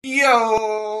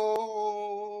Yo!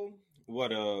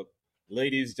 What up,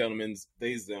 ladies, gentlemen,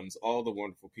 theys, thems, all the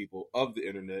wonderful people of the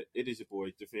internet. It is your boy,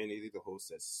 Defanny, the host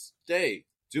that stay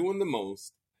doing the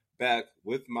most, back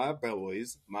with my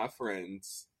boys, my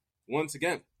friends, once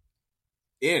again.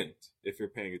 And if you're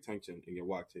paying attention and you're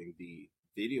watching the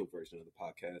video version of the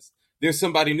podcast, there's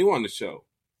somebody new on the show.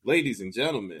 Ladies and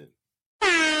gentlemen,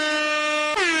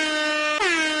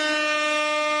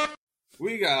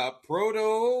 we got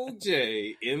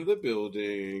ProtoJ in the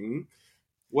building.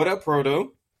 What up,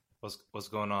 Proto? What's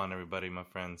going on, everybody, my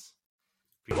friends?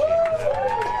 Appreciate you having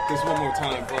me here. Just one more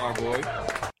time for our boy.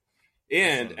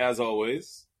 And as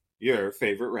always, your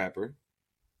favorite rapper,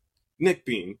 Nick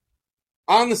Bean,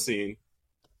 on the scene,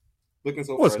 looking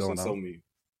so fresh and so mean.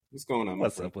 What's going on, my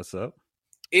friend? What's up?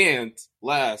 And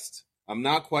last, I'm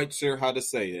not quite sure how to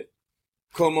say it.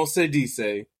 Como se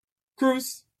dice?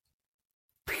 Cruz.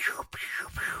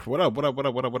 What up?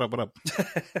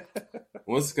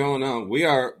 What's going on? We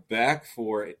are back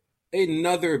for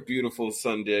another beautiful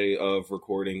Sunday of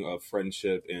recording of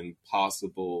friendship and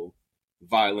possible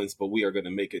violence, but we are going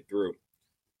to make it through.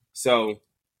 So,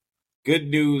 good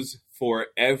news for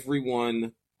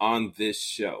everyone on this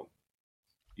show.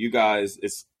 You guys,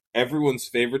 it's everyone's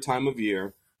favorite time of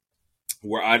year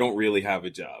where I don't really have a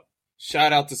job.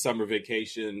 Shout out to summer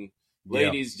vacation.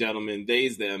 Ladies, gentlemen,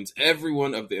 theys, thems,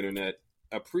 everyone of the internet,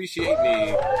 appreciate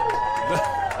me.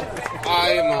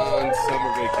 I am on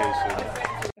summer vacation,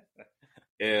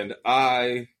 and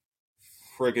I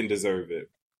friggin' deserve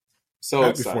it. So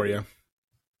happy excited for you.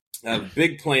 I have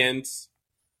big plans.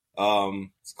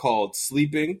 It's called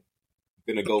sleeping.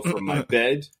 I'm gonna go from my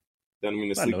bed, then I'm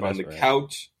gonna sleep on the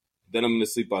couch, then I'm gonna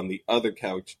sleep on the other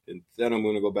couch, and then I'm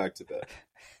gonna go back to bed.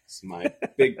 It's my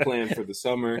big plan for the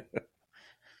summer.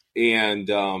 And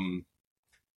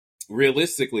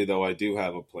realistically, though, I do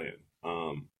have a plan.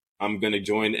 I'm going to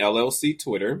join LLC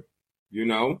Twitter,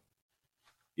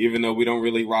 even though we don't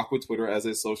really rock with Twitter as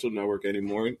a social network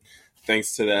anymore,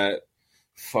 thanks to that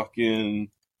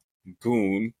fucking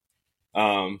goon.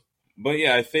 But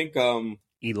yeah, I think...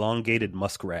 elongated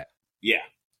muskrat. Yeah.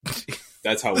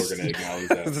 That's how we're going to acknowledge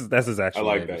that. That's his actual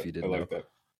name, like that. If you didn't I like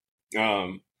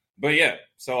that. But yeah,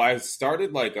 so I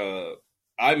started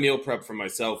I meal prep for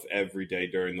myself every day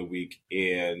during the week,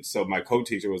 and so my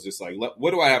co-teacher was just like, "What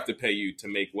do I have to pay you to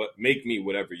make me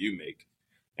whatever you make?"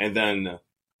 And then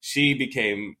she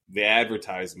became the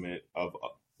advertisement of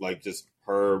just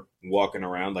her walking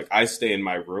around. Like, I stay in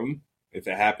my room. If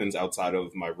it happens outside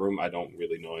of my room, I don't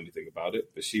really know anything about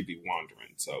it, but she'd be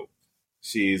wandering. So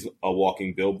she's a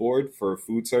walking billboard for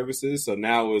food services. So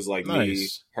now it was like me,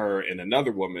 her, and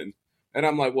another woman. And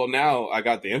I'm like, well, now I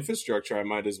got the infrastructure. I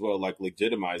might as well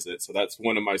legitimize it. So that's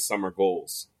one of my summer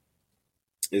goals,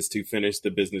 is to finish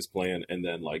the business plan and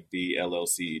then be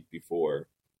LLC before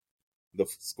the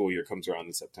school year comes around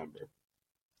in September.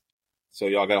 So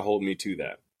y'all got to hold me to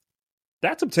that.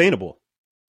 That's obtainable.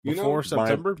 Before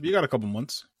September? You got a couple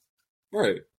months.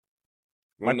 Right.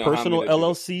 My personal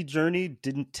LLC journey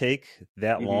didn't take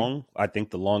that long. I think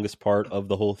the longest part of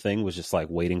the whole thing was just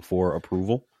waiting for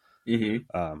approval.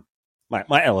 Mm-hmm.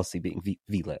 My LLC being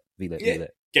VLET.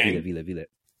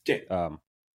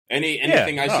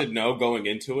 Anything I should know going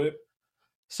into it?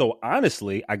 So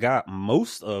honestly, I got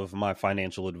most of my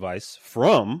financial advice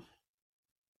from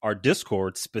our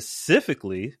Discord,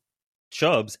 specifically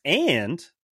Chubbs, and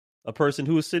a person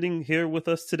who is sitting here with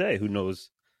us today who knows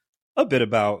a bit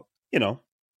about, the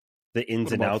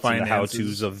ins and outs and the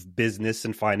how-tos of business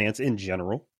and finance in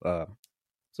general.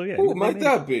 So yeah, who might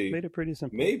that be? Made it pretty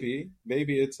simple. Maybe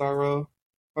it's our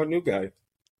new guy,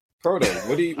 Proto.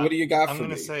 What do you got for me? I'm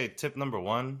gonna say tip number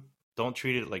 1: don't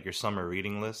treat it like your summer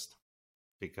reading list,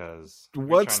 because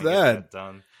what's that? Get that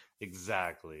done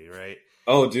exactly right.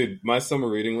 Oh, dude, my summer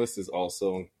reading list is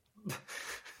also.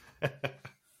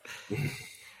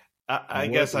 I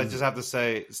guess I just have to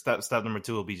say step number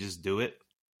 2 will be just do it.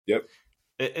 Yep.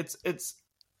 It's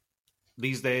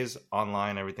these days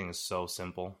online, everything is so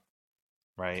simple.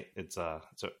 Right, it's a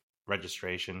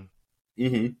registration,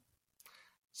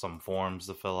 some forms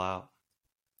to fill out.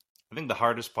 I think the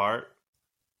hardest part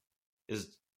is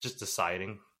just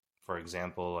deciding. For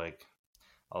example,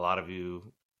 a lot of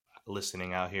you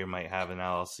listening out here might have an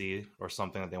LLC or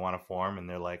something that they want to form, and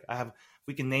they're like,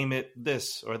 we can name it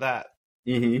this or that.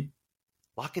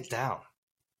 Lock it down.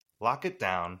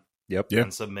 Yep.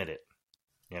 And submit it.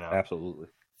 Absolutely.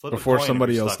 Flip before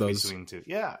somebody else does.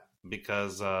 Yeah,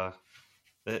 because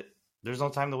there's no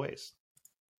time to waste.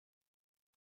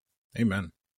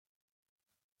 Amen.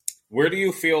 Where do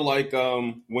you feel like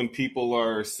when people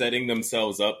are setting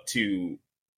themselves up to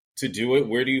to do it,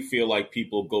 where do you feel like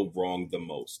people go wrong the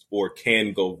most or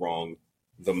can go wrong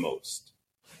the most?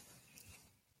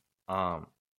 I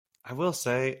will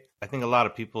say, I think a lot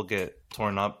of people get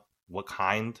torn up what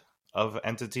kind of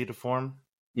entity to form,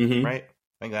 right?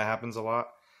 I think that happens a lot.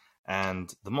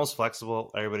 And the most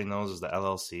flexible, everybody knows, is the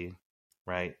LLC,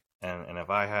 right? And if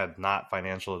I had not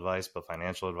financial advice, but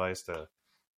financial advice to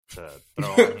throw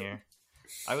on here,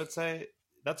 I would say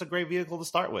that's a great vehicle to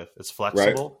start with. It's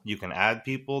flexible. Right. You can add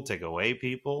people, take away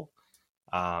people.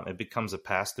 It becomes a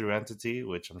pass-through entity,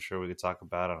 which I'm sure we could talk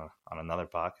about on another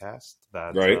podcast.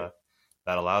 That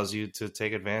that allows you to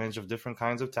take advantage of different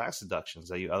kinds of tax deductions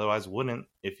that you otherwise wouldn't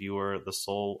if you were the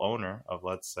sole owner of,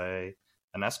 let's say,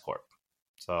 an S corp.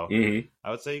 So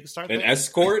I would say you can start an there.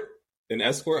 escort. An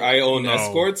escort. I own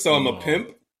escorts, so I'm a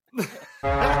pimp.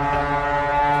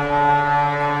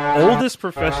 Oldest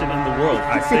profession in the world.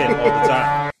 I say it all the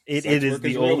time. It is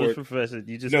the oldest profession.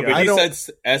 You just but he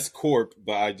said S corp,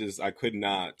 but I could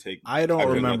not take. I don't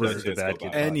remember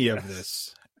any of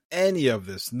this. Any of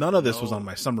this. None of this was on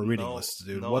my summer reading list,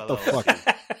 dude. What the fuck?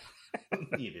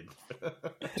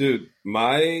 Dude,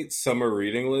 my summer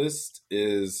reading list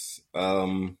is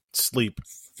sleep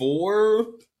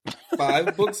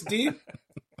 4-5 books deep.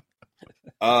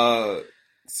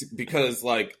 Because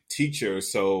like teacher,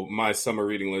 so my summer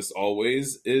reading list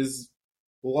always is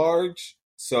large.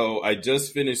 So I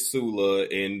just finished Sula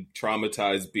and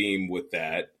traumatized Beam with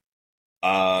that.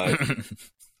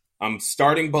 I'm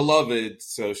starting Beloved,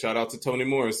 so shout out to Toni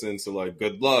Morrison. So like,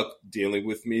 good luck dealing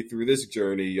with me through this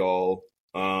journey, y'all.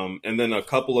 And then a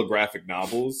couple of graphic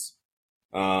novels.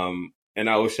 And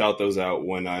I will shout those out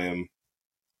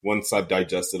once I've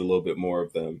digested a little bit more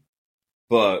of them.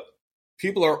 But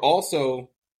people are also,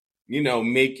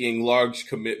 making large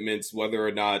commitments, whether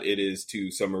or not it is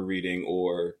to summer reading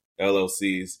or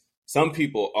LLCs. Some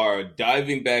people are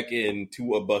diving back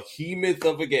into a behemoth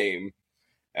of a game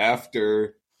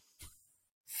after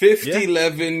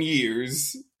 11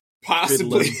 years,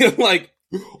 possibly like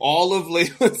all of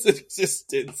Layla's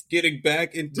existence, getting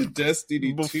back into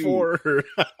Destiny 2.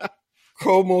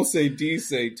 Como se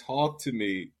dice, talk to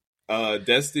me.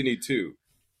 Destiny 2.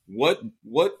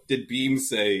 What did Beam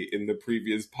say in the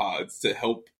previous pods to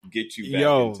help get you back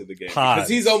into the game? Because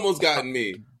he's almost gotten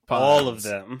me. All of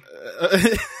them.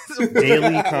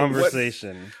 Daily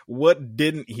conversation. What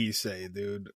didn't he say,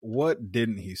 dude? What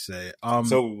didn't he say?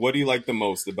 So what do you like the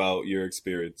most about your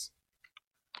experience?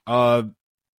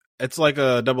 It's like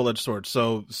a double-edged sword.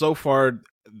 So far,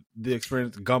 the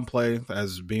experience, gunplay,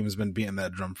 as Beam has been beating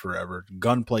that drum forever.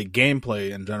 Gunplay,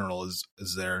 gameplay in general is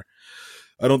there.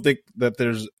 I don't think that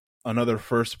there's another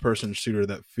first-person shooter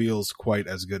that feels quite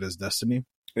as good as Destiny.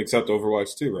 Except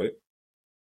Overwatch 2, right?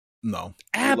 No.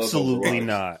 Absolutely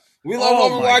not. We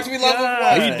love Overwatch. We love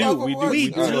Overwatch. We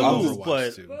do love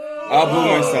but too. I'll boo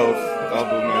myself.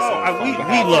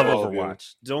 We love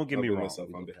Overwatch. Don't get me wrong.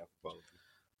 On behalf of all of you.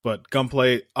 But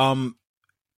gunplay, and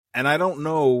I don't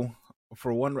know,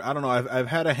 I've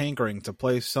had a hankering to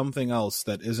play something else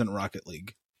that isn't Rocket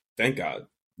League. Thank God.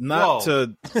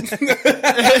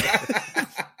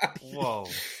 Whoa.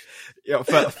 Yeah,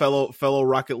 fellow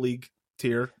Rocket League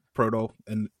tier, Proto,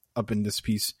 and up in this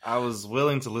piece. I was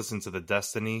willing to listen to the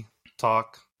Destiny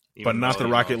talk, but not the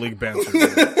Rocket League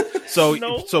banter. So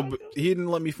he didn't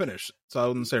let me finish. So I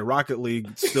wouldn't say Rocket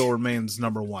League still remains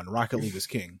number one. Rocket League is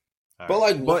king.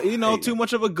 But too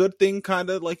much of a good thing, kind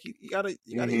of like you gotta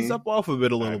ease up off of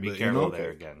it a little bit.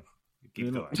 There again.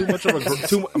 Keep going.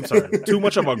 Too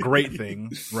much of a great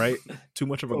thing, right? Too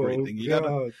much of a great thing. You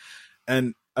gotta.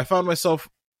 And I found myself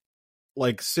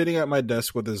like sitting at my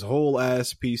desk with this whole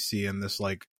ass PC and this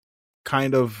like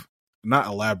kind of not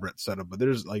elaborate setup, but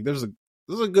there's a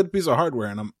good piece of hardware,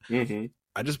 and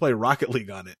I just play Rocket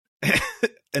League on it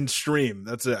and stream.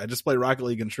 That's it. I just play Rocket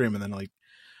League and stream, and then so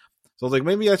I was like,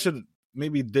 maybe I should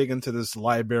dig into this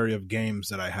library of games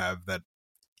that I have that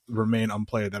remain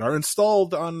unplayed that are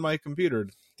installed on my computer.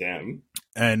 Damn.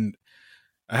 And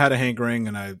I had a hankering,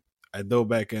 and I dove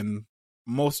back in,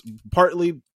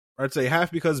 partly, I'd say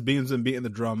half because Beam's been beating the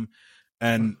drum,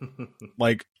 and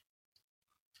like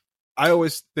I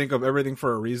always think of everything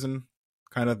for a reason.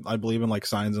 Kind of, I believe in like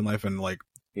signs in life, and like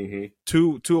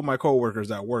two of my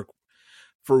coworkers at work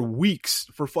for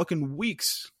fucking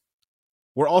weeks,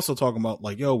 we're also talking about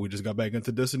like, yo, we just got back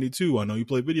into Destiny 2. I know you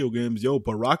play video games. Yo,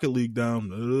 put Rocket League down.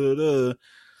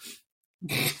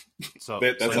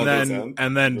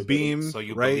 And then Beam. So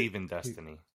you believe in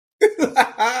Destiny?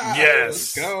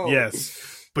 Yes. Let's go.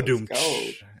 Yes. Badoom.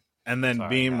 And then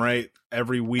Beam, guys. right,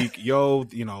 every week,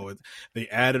 they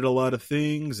added a lot of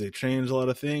things. They changed a lot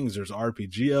of things. There's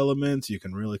RPG elements. You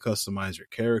can really customize your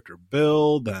character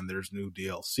build. And there's new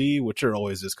DLC, which there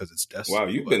always is because it's Destiny. Wow,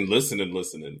 you've been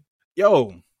listening.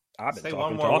 Yo, I've been say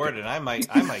one more word and I might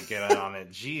get on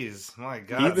it. Jeez, my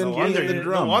God.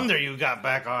 No wonder you got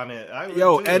back on it.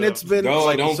 And it's been...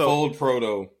 don't fold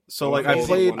Proto. So, I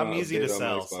played... I'm easy to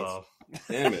sell, so...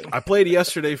 Damn it. I played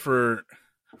yesterday for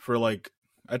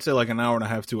I'd say an hour and a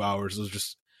half, 2 hours. It was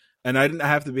just, and I didn't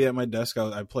have to be at my desk.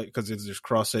 I played because it's just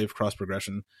cross save, cross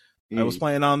progression. I was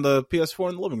playing on the PS4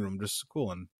 in the living room, just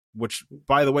cooling. Which,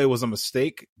 by the way, was a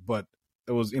mistake, but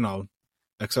it was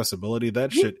accessibility.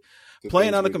 That shit.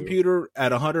 Playing on the computer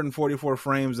at 144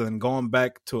 frames and then going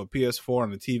back to a PS4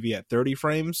 on the TV at 30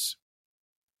 frames,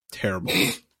 terrible.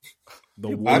 I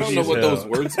don't know what those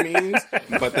words mean,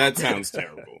 but that sounds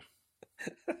terrible.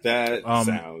 That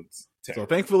sounds terrible. So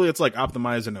thankfully it's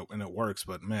optimized and it works,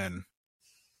 but man.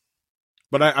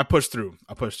 But I pushed through.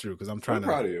 Because I'm trying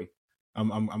proud of you.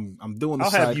 I'm doing the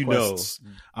side quests.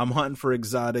 I'm hunting for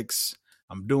exotics.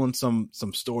 I'm doing some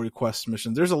story quest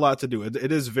missions. There's a lot to do.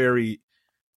 It is very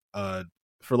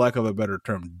for lack of a better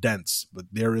term, dense, but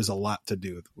there is a lot to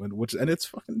do. And it's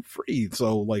fucking free.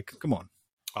 So come on.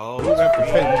 Oh,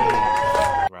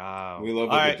 wow. We love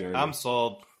the journey. I'm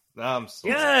sold.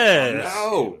 Yes.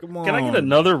 No. Come on. Can I get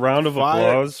another round of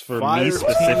applause for me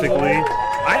specifically?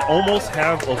 I almost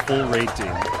have a full raid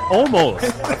team. Almost.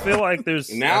 I feel like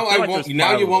there's now I won't.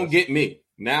 Now you won't get me.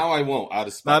 Now I won't. Out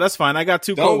of spot. No, that's fine. I got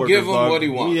two Don't coworkers. give him what he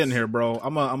wants. We in here, bro.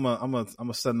 I'm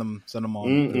a send them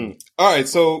all. All right.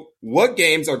 So, what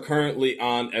games are currently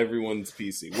on everyone's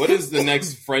PC? What is the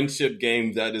next friendship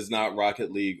game that is not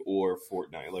Rocket League or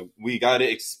Fortnite? We got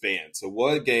to expand. So,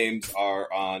 what games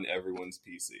are on everyone's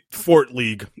PC? Fort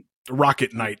League,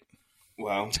 Rocket Knight.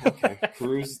 Wow. Okay.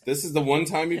 Cruz, this is the one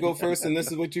time you go first, and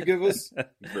this is what you give us.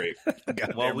 Great.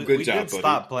 Well, we did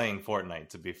stop playing Fortnite,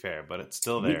 to be fair, but it's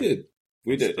still there.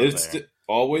 We did. It's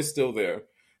always still there.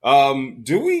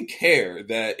 Do we care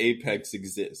that Apex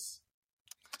exists?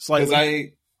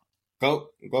 Slightly. Go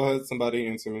ahead. Somebody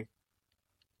answer me.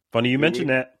 Funny you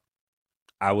mentioned that.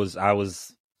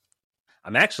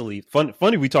 I'm actually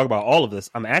funny. We talk about all of this.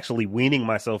 I'm actually weaning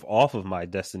myself off of my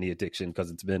Destiny addiction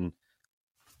because it's been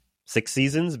 6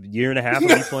 seasons, year and a half of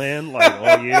me playing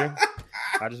all year.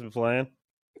 I just been playing.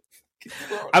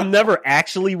 I'm never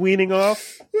actually weaning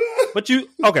off. But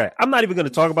I'm not even going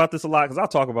to talk about this a lot because I'll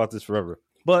talk about this forever.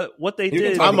 But what they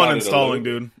did, I'm uninstalling,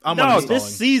 dude. Uninstalling.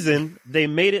 This season they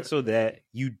made it so that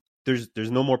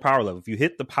there's no more power level. If you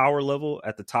hit the power level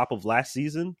at the top of last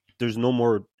season, there's no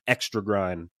more extra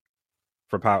grind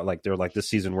for power. They're this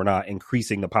season we're not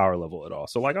increasing the power level at all.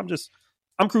 So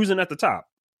I'm cruising at the top,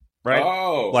 right?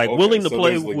 Oh, willing to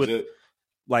play with.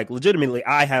 Legitimately,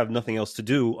 I have nothing else to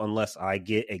do unless I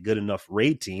get a good enough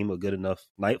raid team, a good enough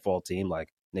Nightfall team.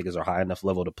 Niggas are high enough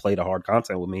level to play the hard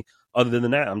content with me. Other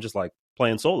than that, I'm just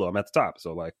playing solo. I'm at the top.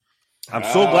 So I'm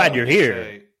so glad you're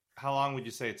here. How long would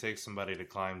you say it takes somebody to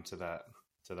climb to that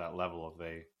level if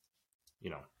they,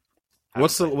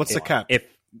 what's the cap?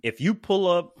 If you pull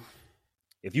up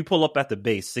at the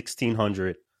base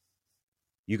 1600,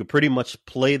 you could pretty much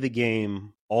play the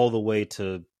game all the way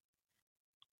to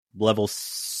level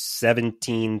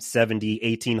 1770,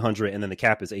 1800, and then the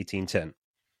cap is 1810.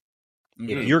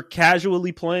 If you're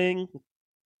casually playing,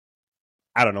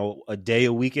 I don't know, a day,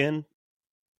 a weekend,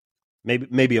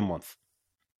 maybe a month.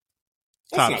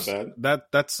 That's not bad.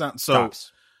 That's not so.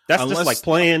 Tops. That's just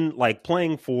playing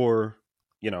for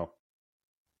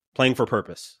playing for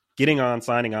purpose. Getting on,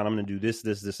 signing on. I'm going to do this,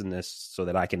 and this, so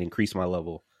that I can increase my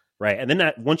level, right? And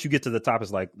then once you get to the top,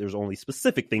 it's there's only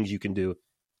specific things you can do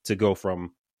to go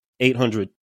from 800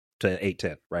 to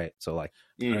 810, right? So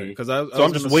because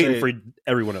I'm just waiting for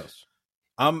everyone else.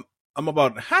 I'm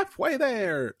about halfway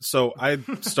there. So I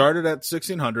started at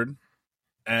 1600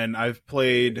 and I've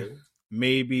played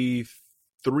maybe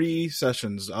 3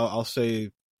 sessions. I'll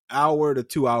say hour to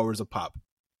 2 hours a pop.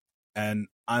 And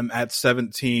I'm at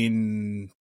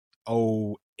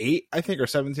 1708, I think, or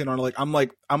 1700.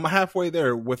 I'm halfway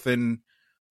there within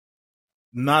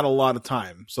not a lot of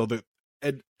time. So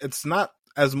it's not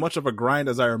as much of a grind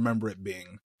as I remember it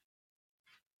being.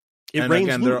 It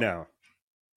rains loot now.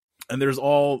 And there's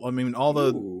all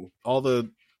the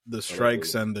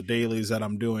strikes and the dailies that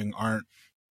I'm doing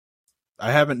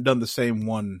I haven't done the same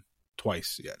one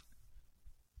twice yet.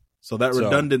 So that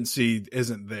redundancy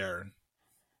isn't there.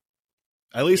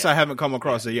 At least I haven't come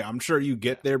across it yet. I'm sure you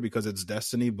get there because it's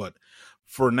Destiny, but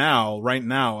for now, right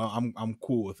now, I'm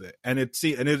cool with it. And it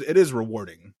is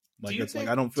rewarding. I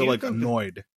don't feel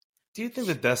annoyed. Do you think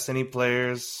the Destiny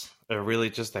players are really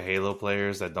just the Halo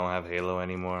players that don't have Halo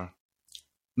anymore?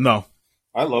 No.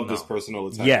 I love this personal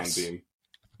attack Yes. on Beam.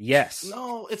 Yes.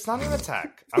 No, it's not an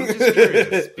attack. I'm just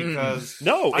curious because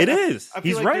No, it is. I feel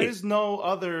He's like right. there's no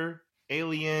other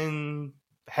alien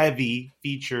heavy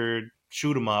featured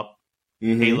shoot 'em up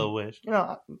Halo-ish. You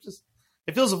know, just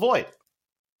it feels a void.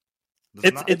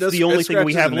 It's the only thing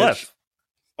we have left.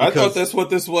 I thought that's what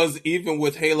this was, even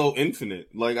with Halo Infinite.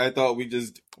 Like, I thought we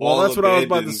just. Well, that's what I was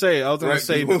about to say. I was going to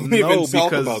say no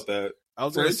because about that. I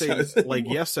was going to say like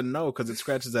yes and no because it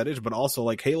scratches that itch, but also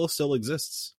like Halo still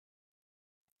exists.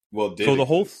 Well, So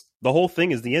the whole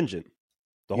thing is the engine.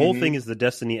 The whole thing is the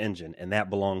Destiny engine, and that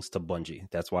belongs to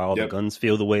Bungie. That's why all the guns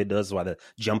feel the way it does. Why the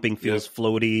jumping feels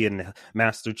floaty, and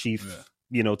Master Chief,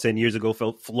 10 years ago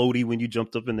felt floaty when you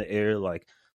jumped up in the air. Like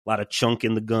a lot of chunk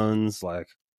in the guns. Like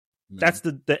that's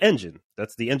the engine.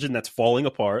 That's the engine that's falling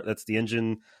apart. That's the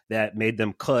engine that made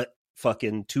them cut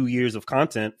fucking 2 years of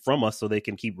content from us so they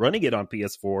can keep running it on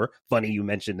PS4. Funny you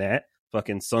mentioned that.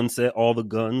 Fucking sunset all the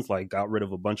guns, like got rid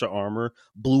of a bunch of armor,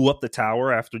 blew up the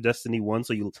tower after Destiny 1.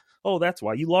 So that's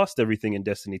why you lost everything in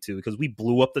Destiny 2, because we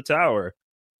blew up the tower.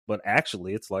 But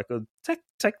actually, it's like a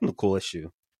technical issue.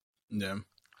 Yeah.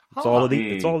 It's all of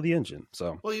the engine.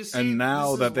 So well, you see, and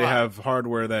now that they have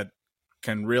hardware that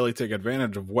can really take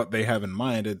advantage of what they have in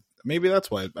mind, maybe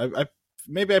that's why I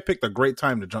picked a great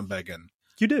time to jump back in.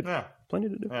 You did. Yeah. Plenty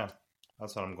to do. Yeah.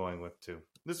 That's what I'm going with too.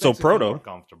 This So makes it feel Proto, more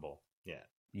comfortable. Yeah.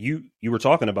 You were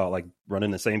talking about like running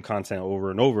the same content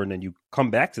over and over, and then you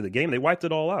come back to the game, they wiped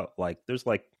it all out. Like there's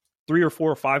like 3 or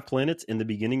 4 or 5 planets in the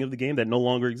beginning of the game that no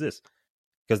longer exist.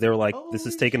 Because they were like, this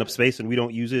is taking up space and we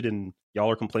don't use it, and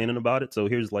y'all are complaining about it. So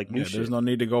here's like new shit. There's no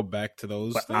need to go back to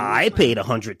those But things. I paid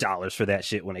 $100 for that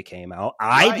shit when it came out.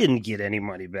 I didn't get any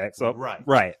money back. So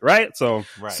right. So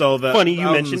funny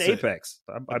you mentioned Apex.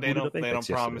 I booted up Apex. They don't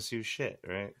yesterday. promise you shit,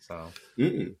 right? So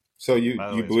So you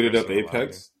booted up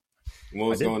Apex? What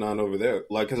was going on over there?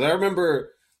 Like, because I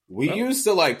remember we used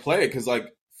to like play it because like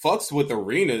fucks with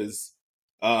arenas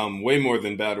way more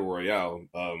than Battle Royale.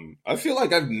 I feel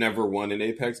like I've never won an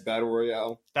Apex Battle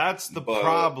Royale. That's the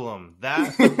problem.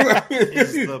 That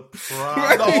is the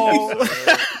problem.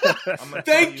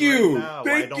 Thank you.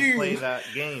 I don't play that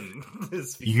game.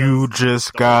 You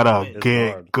just gotta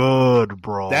get good,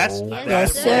 bro. That's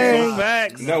yes, sir.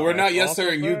 Facts. No, we're not yes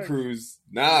sir you, Cruz.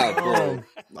 Nah, bro.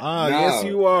 Yes,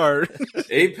 you are.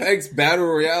 Apex Battle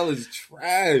Royale is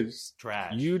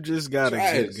trash. You just gotta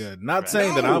get good. Not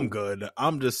saying that I'm good.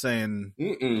 I'm just saying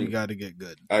you gotta get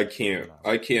good. I can't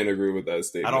agree with that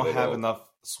statement. I don't have enough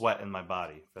sweat in my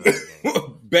body for that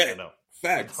game. Bet.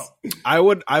 Facts. I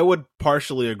would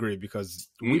partially agree because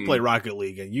we play Rocket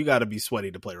League and you gotta be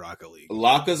sweaty to play Rocket League.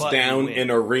 Lock us down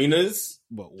in arenas.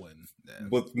 But when? Yeah.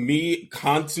 With me,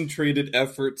 concentrated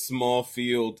effort, small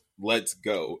field, let's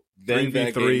go. Then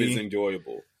that game is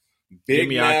enjoyable. Give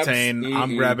me Octane.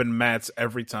 I'm grabbing mats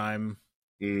every time.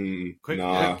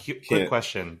 Quick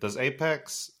question. Does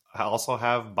Apex also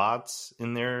have bots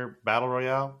in their Battle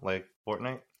Royale, like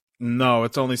Fortnite? No,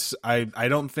 it's only... I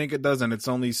don't think it does, and it's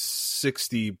only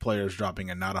 60 players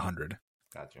dropping and not 100.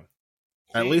 Gotcha.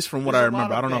 At least from what I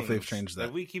remember. I don't know if they've changed that.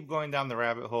 If we keep going down the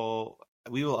rabbit hole,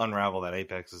 we will unravel that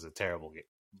Apex is a terrible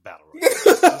battle royale.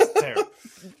 It's terrible.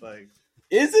 Like,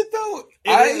 is it though?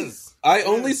 I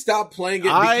only stopped playing it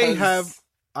because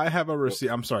I have a receipt.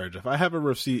 I'm sorry, Jeff. I have a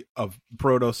receipt of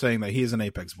Proto saying that he's an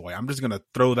Apex boy. I'm just gonna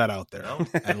throw that out there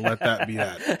and let that be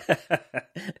that.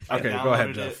 Okay, go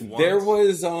ahead, Jeff. There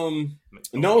was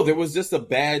there was just a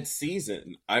bad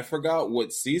season. I forgot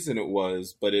what season it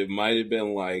was, but it might have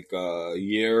been like a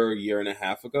year and a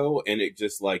half ago, and it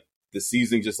just like the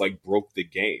season just like broke the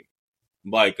game.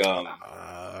 Like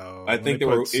I think there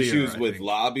were issues with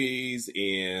lobbies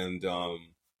and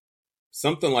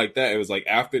something like that. It was like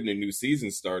after the new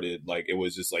season started, like it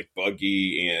was just like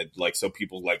buggy and like so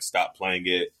people like stopped playing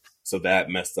it, so that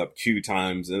messed up queue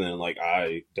times. And then like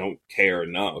I don't care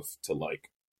enough to like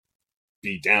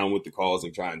be down with the calls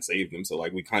and try and save them, so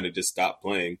like we kind of just stopped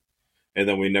playing, and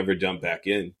then we never jumped back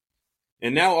in.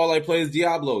 And now all I play is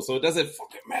Diablo, so it doesn't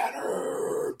fucking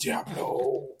matter.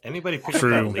 Diablo. Anybody pick up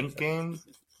that Link game?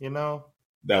 You know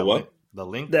that what? The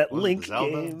Link, that Link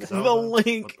game, the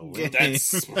Link game.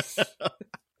 That's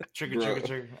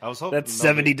trigger. I was hoping that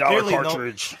 $70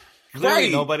 cartridge.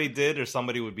 Clearly, nobody did, or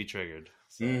somebody would be triggered.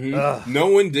 So. No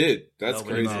one did. That's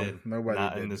nobody crazy. Did. Nobody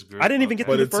Not did. in this group. I didn't even get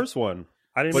to the first one.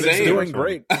 But it's doing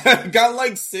great. I got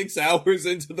like 6 hours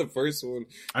into the first one.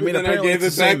 I mean, then I gave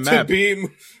it back to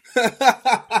Beam.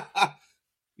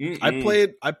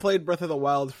 I played Breath of the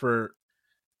Wild for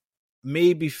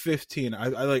maybe 15.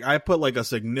 I put like a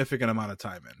significant amount of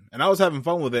time in, and I was having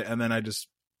fun with it. And then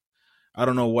I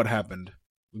don't know what happened.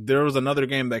 There was another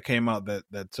game that came out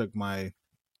that took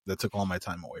all my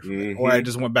time away from it. Or I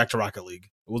just went back to Rocket League.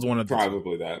 It was one of the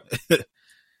Probably that.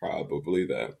 Probably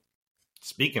that.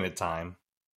 Speaking of time.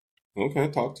 Okay,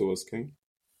 talk to us, King.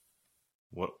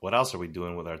 What else are we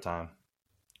doing with our time?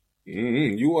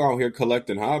 You out here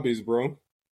collecting hobbies, bro.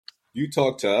 You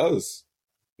talk to us.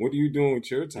 What are you doing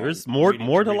with your time? There's more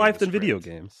to life than video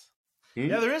games.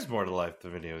 Yeah, there is more to life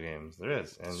than video games. There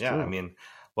is. And It's yeah, true. I mean,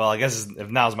 well, I guess if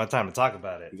now's my time to talk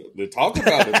about it. Talk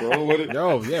about it, bro. What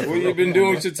you been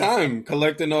doing with your time?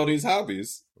 Collecting all these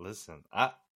hobbies? Listen,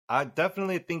 I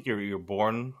definitely think you're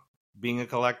born being a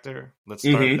collector. Let's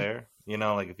start there. You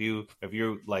know, like if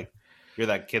you're like you're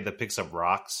that kid that picks up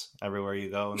rocks everywhere you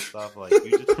go and stuff. Like,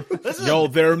 you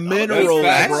just, they're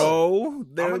minerals, bro.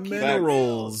 They're I'm a kid.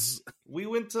 minerals. We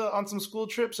went on some school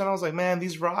trips, and I was like, man,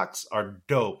 these rocks are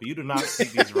dope. You do not see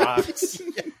these rocks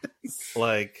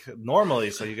like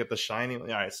normally, so you get the shiny. All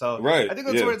right, so I think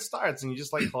that's where it starts, and you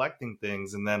just like collecting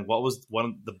things. And then what was one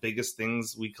of the biggest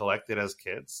things we collected as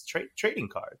kids? Trading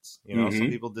cards. You know, some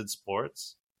people did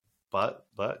sports, but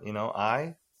you know,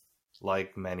 I,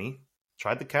 like many,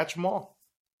 tried to catch them all.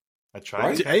 I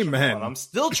tried to catch them all, and I'm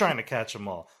still trying to catch them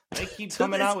all. They keep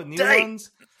coming out with new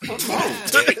ones. Come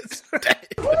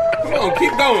on,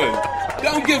 keep going.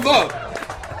 Don't give up.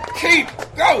 Keep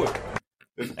going.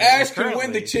 If Ash can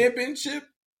win the championship,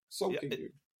 so can you.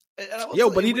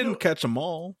 But he didn't catch them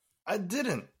all. I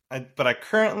didn't. But I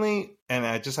currently, and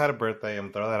I just had a birthday.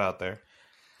 I'm throwing that out there.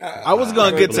 I was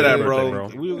gonna get to that, bro.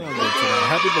 Birthday, bro. We were gonna get to that.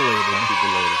 Happy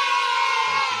belated.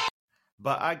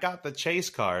 But I got the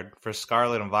chase card for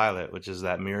Scarlet and Violet, which is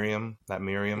that Miriam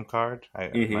card.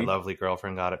 My lovely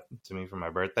girlfriend got it to me for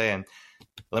my birthday, and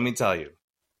let me tell you,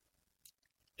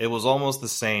 it was almost the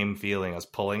same feeling as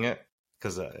pulling it,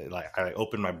 because like I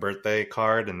opened my birthday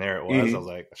card and there it was. I was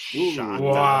like, shot down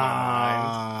my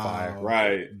mind. Fire.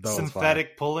 Right.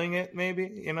 Synthetic pulling it,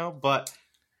 maybe, you know. But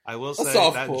I will say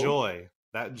that pull. joy,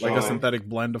 like a synthetic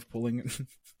blend of pulling it.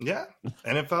 Yeah,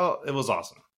 and it was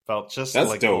awesome. Felt just That's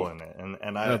like dope. pulling it,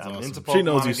 and I'm awesome. into Pokemon. She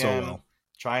knows you again. so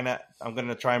well. I'm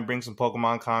gonna try and bring some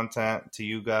Pokemon content to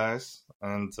you guys,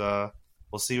 and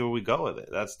we'll see where we go with it.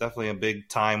 That's definitely a big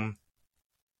time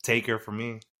taker for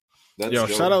me. That's Yo,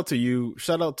 dope. shout out to you.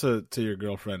 Shout out to your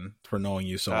girlfriend for knowing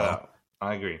you so well.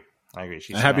 I agree.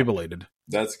 She's happy belated.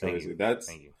 That's crazy.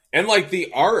 Thank you. And like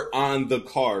the art on the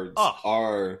cards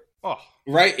are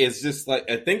right. It's just like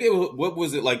I think what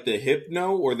was it, like the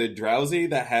Hypno or the Drowsy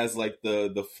that has like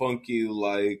the funky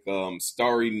like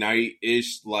Starry Night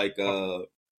ish like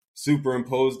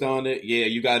superimposed on it. Yeah,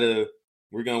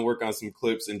 we're gonna work on some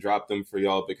clips and drop them for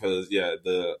y'all, because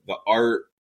the art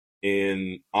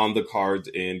on the cards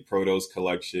in Proto's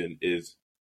collection is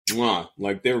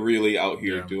like they're really out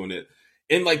here doing it.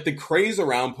 And like the craze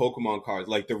around Pokemon cards,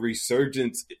 like the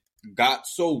resurgence got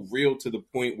so real to the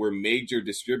point where major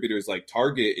distributors like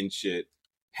Target and shit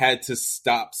had to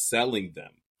stop selling them.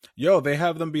 Yo, they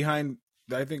have them behind,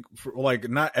 I think, like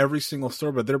not every single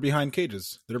store, but they're behind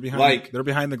cages. They're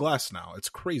behind the glass now. It's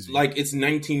crazy. Like it's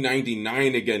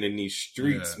 1999 again in these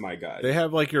streets, my guy. They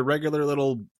have like your regular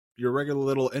little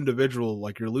individual,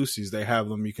 like your Lucy's. They have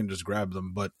them. You can just grab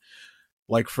them. But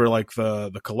like for like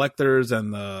the collectors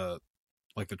and the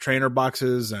trainer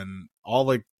boxes and all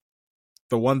like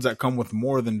the ones that come with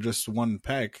more than just one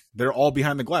pack, they're all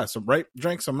behind the glass, right,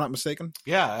 Drinks? I'm not mistaken.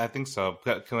 Yeah, I think so.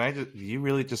 Do you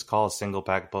really just call a single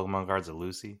pack of Pokemon cards a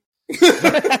Lucy? Damn,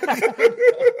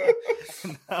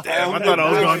 I thought I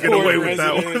was going to get away with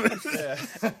that one.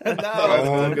 I thought I was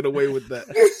going to get away with that.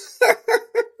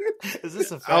 Is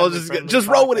this a I was just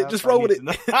roll with it. Just roll with it.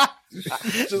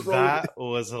 Just roll that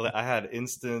was hilarious. I had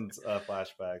instant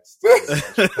flashbacks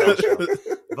to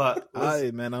but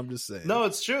man, I'm just saying. No,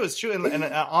 it's true. And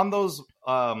on those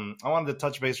I wanted to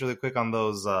touch base really quick on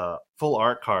those full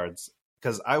art cards,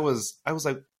 because I was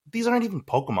like, these aren't even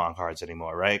Pokemon cards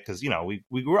anymore, right? Because, you know,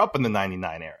 we grew up in the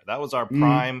 99 era. That was our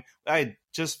prime. I had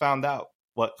just found out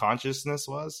what consciousness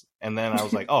was, and then I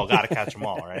was like, oh, gotta catch them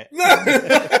all, right?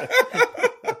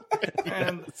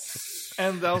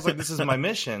 and I was like, this is my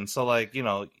mission. So like, you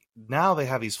know, now they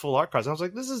have these full art cards. I was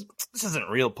like, this isn't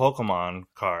real Pokemon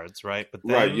cards, right? But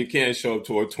then, you can't show up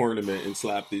to a tournament and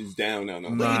slap these down on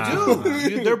them.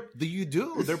 You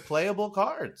do. They're playable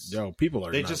cards. Yo, people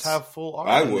are. They nuts. just have full art.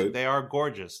 I would. They are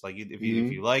gorgeous. Like if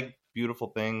you like beautiful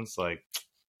things, like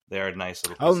they are nice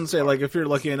little. I was gonna say, like, if you're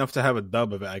lucky enough to have a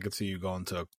dub of it, I could see you going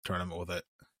to a tournament with it.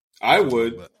 I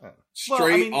would.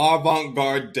 Straight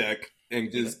avant-garde deck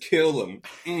and just kill them.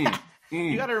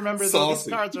 You got to remember, though, these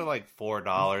cards are like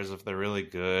 $4 if they're really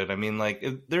good. I mean, like,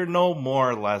 they're no more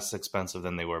or less expensive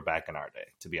than they were back in our day,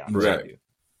 to be honest with you.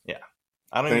 Yeah.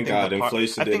 I don't Thank even think God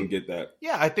inflation didn't get that.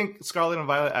 Yeah, I think Scarlet and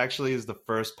Violet actually is the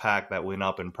first pack that went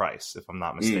up in price, if I'm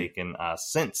not mistaken,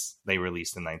 since they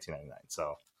released in 1999.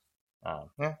 So,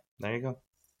 yeah, there you go.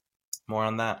 More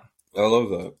on that. I love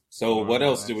that. So what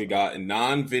else do we got in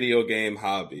non-video game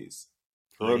hobbies?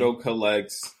 Proto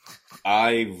collects.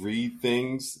 I read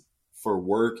things for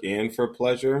work and for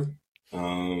pleasure,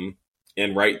 and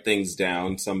write things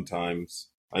down sometimes.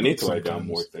 I need to write down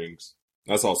more things.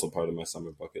 That's also part of my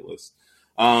summer bucket list.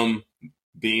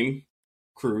 Beam,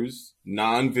 Cruz,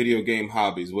 non-video game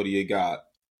hobbies. What do you got?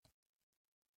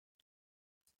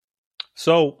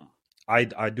 So I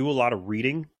do a lot of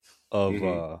reading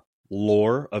of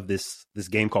lore of this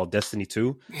game called Destiny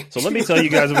 2. So let me tell you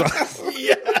guys about.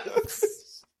 Yes.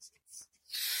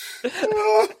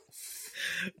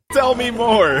 Tell me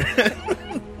more.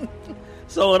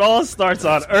 So it all starts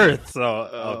on Earth. So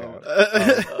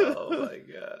Oh my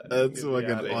god, that's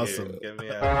fucking awesome. Get me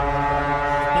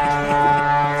out.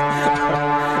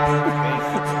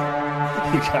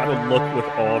 You gotta look with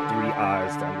all three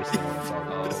eyes to understand what I'm talking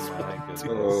about. Oh my goodness.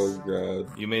 Oh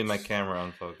god, You made my camera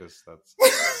unfocused. That's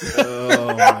Oh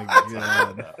my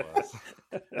god. that was.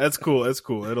 That's cool. That's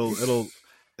cool. It'll it'll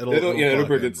bring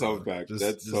in, itself bro. back. Just-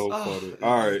 That's just- so funny.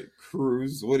 All right,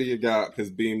 Cruz, what do you got? Because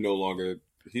Beam no longer.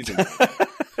 He's in.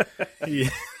 Yeah.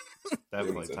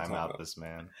 Definitely It's a time out timeout. this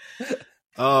man.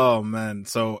 Oh man.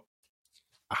 So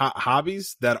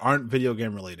hobbies that aren't video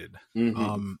game related.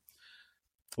 Mhm.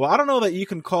 Well, I don't know that you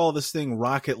can call this thing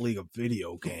Rocket League a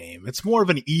video game. It's more of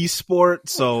an e-sport.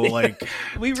 So like,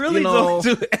 We really know-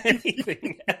 don't do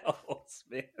anything else,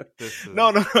 man. This is, no.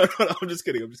 I'm just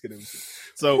kidding.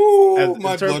 So Ooh, as-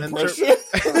 my in term- blood in term- pressure.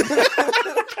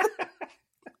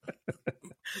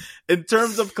 in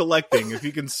terms of collecting, if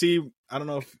you can see, I don't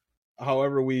know if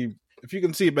you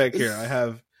can see back here, I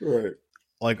have Right.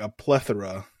 like a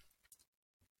plethora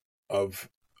of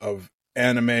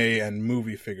anime and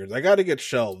movie figures. I got to get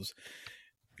shelves.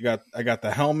 I got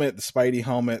the helmet, the Spidey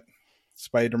helmet,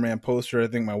 Spider-Man poster. I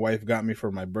think my wife got me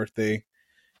for my birthday,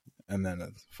 and then a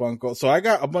Funko. So I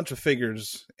got a bunch of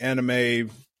figures,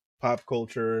 anime, pop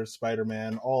culture,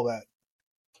 Spider-Man, all that.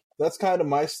 That's kind of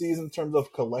my season in terms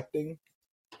of collecting.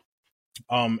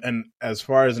 And as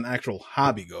far as an actual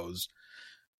hobby goes,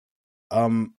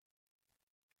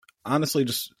 honestly,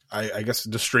 just I guess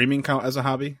does streaming count as a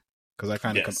hobby? Because I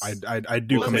kind of Yes. I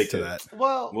do We'll commit take to it. that.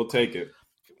 well, We'll take it.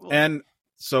 And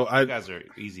so you guys are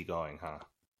easygoing, huh?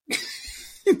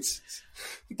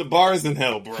 The bar is in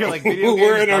hell, bro. Feel like video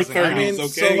We're games in our doesn't count. 30s, I mean, okay?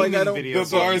 so, like, I don't- Video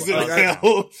The bar is in games, like,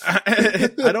 hell.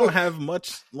 I don't have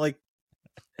much like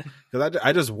because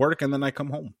I just work and then I come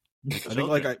home. I think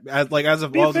like as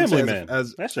of Be a I was gonna say, family man.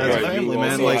 as That's a right. Right, family you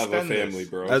man, also like have a extend family, this.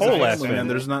 bro. as a Whole family ass man, family.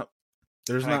 there's not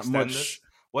Can I extend much. this?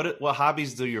 What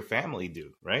hobbies do your family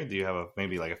do? Right? Do you have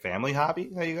maybe like a family hobby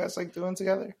that you guys like doing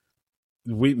together?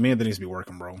 Me and Denise be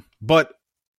working, bro. But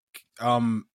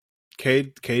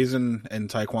Kay's in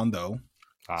Taekwondo,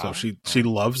 so she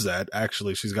loves that.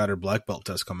 Actually, she's got her black belt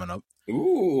test coming up,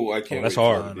 Ooh, I can't that's wait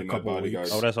for hard. her to be In a my couple of bodyguard.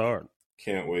 weeks. Oh, that's hard.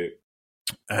 Can't wait.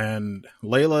 and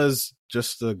Layla's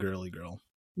just a girly girl.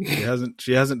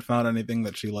 She hasn't found anything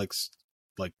that she likes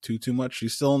like too much.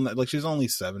 She's still in that, like she's only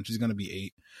 7. She's gonna be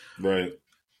 8 Right.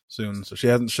 soon, so she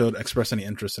hasn't expressed any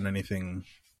interest in anything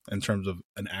in terms of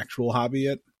an actual hobby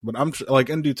yet. But I'm like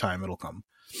in due time it'll come.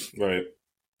 Right.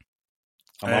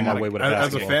 I'm on my way with a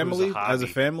as a basketball.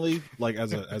 family, like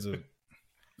as a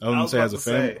I wouldn't say as a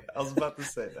family. I was about to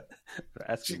say that.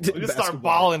 Basketball. We just start Basketball.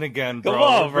 balling again, bro. Come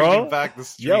on, We're bringing bro. back the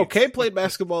streets. Yo, Kay played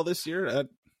basketball this year.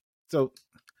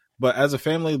 But as a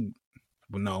family,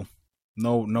 no.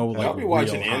 Like I'll be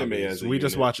watching real anime hobbies. as a we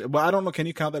just unit. watch. Well, I don't know. Can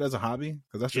you count that as a hobby?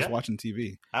 Because that's just Yeah. watching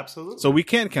TV. Absolutely. So we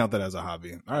can count that as a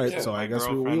hobby. All right. Yeah, so my I guess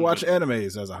we girlfriend watch would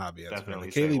animes as a hobby. As a definitely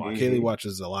family. say watch. Kaylee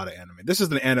watches a lot of anime. This is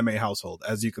an anime household,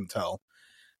 as you can tell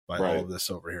by Right. all of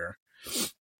this over here.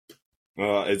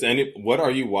 What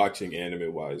are you watching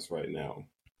anime wise right now?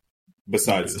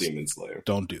 Besides Yes. Demon Slayer.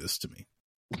 Don't do this to me.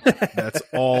 That's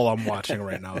all I'm watching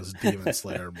right now is Demon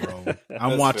Slayer, bro.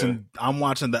 I'm watching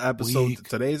the episode.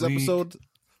 Today's episode.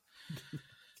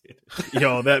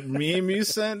 Yo, that meme you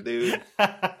sent, dude.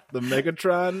 The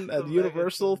Megatron at The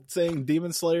Universal saying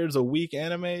Demon Slayer is a weak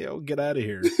anime. Yo, get out of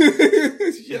here.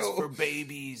 It's for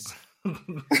babies.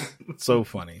 So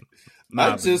funny.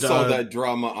 I just saw that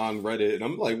drama on Reddit, and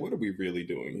I'm like, what are we really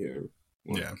doing here?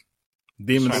 Yeah.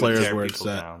 Demon Trying to Slayer is tear where it's people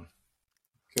at. Can down.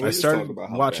 we I just started talk about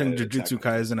how watching bad Jujutsu Attack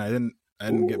on Kaisen. I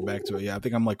didn't get back to it. Yeah, I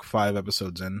think I'm like 5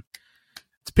 episodes in.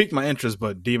 It's piqued my interest,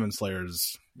 but Demon Slayer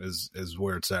is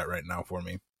where it's at right now for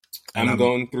me. And I'm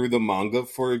going through the manga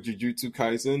for Jujutsu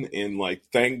Kaisen, and like,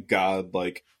 thank God,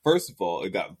 like, first of all, it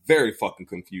got very fucking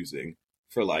confusing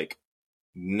for like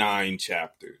 9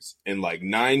 chapters, and like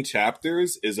 9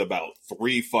 chapters is about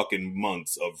 3 fucking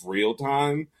months of real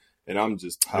time, and I'm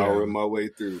just powering my way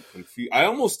through. I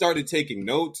almost started taking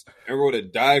notes and wrote a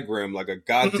diagram like a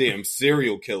goddamn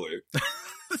serial killer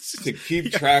to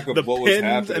keep track of what was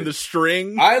happening. And the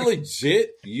string. I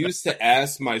legit used to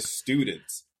ask my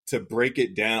students to break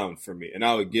it down for me, and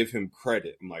I would give him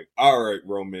credit. I'm like, all right,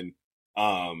 Roman,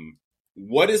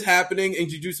 what is happening in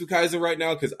Jujutsu Kaisen right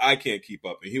now? Because I can't keep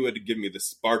up. And he would give me the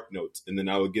spark notes, and then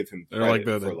I would give him credit like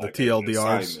the for like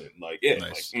TLDRs. Like, yeah,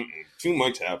 nice. like too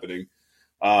much happening.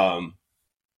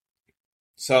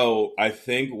 So I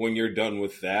think when you're done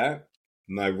with that,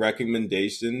 my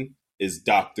recommendation is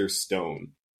Dr.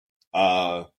 Stone.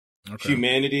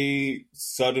 Humanity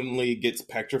suddenly gets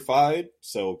petrified,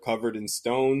 so covered in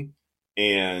stone,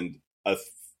 and a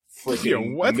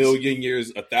freaking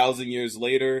 1,000 years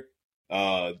later,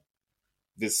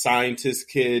 the scientist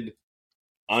kid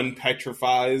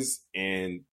unpetrifies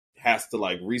and has to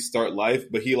like restart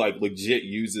life, but he like legit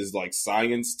uses like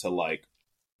science to like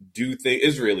do things.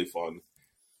 It's really fun.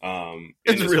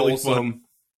 It's really fun.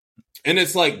 And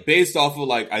it's like based off of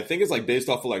like, I think it's like based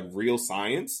off of like real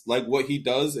science, like what he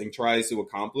does and tries to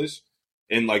accomplish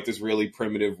in like this really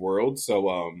primitive world.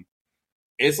 So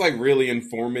it's like really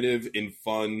informative and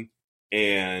fun,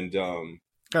 and kind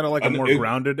of like a more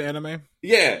grounded anime.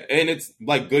 Yeah, and it's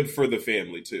like good for the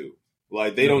family too.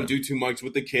 Like they don't do too much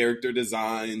with the character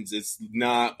designs. It's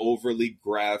not overly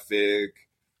graphic.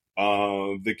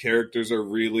 The characters are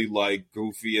really like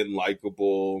goofy and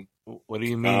likable. What do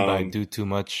you mean by do too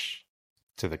much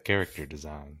to the character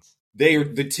designs? The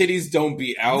titties don't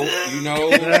be out, you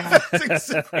know,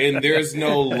 and there's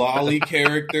no lolly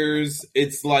characters.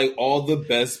 It's like all the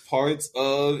best parts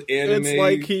of anime. It's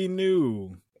like he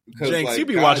knew. Jenks, like, you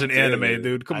be watching anime,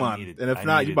 dude. Come on. And if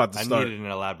not, you about to start. I needed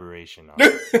an elaboration on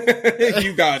it.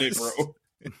 You got it, bro.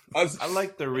 I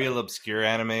like the real obscure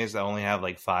animes that only have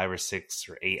like 5 or 6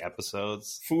 or 8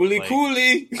 episodes. Fooly like,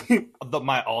 Cooly.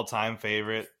 My all-time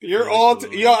favorite. Yo,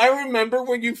 I remember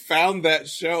when you found that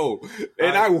show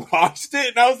and I watched it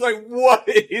and I was like, what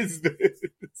is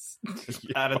this?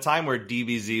 At a time where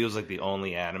DBZ was like the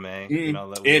only anime, you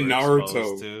know, that we and were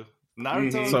Naruto. To.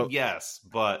 Naruto, yes,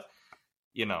 but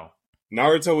you know,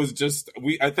 Naruto was just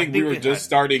I think we were just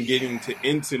starting getting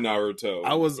into Naruto.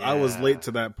 I was late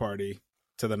to that party.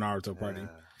 To the Naruto party.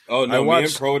 Oh no, me and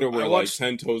Prota were like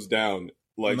 10 toes down,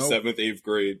 like 7th, 8th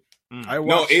grade. I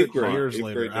watched 8th grade years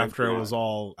later after it was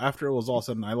all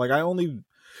said and I only a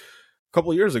couple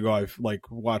of years ago I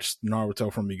like watched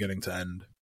Naruto from beginning to end.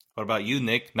 What about you,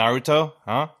 Nick? Naruto?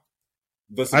 Huh?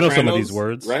 The Sopranos, I know some of these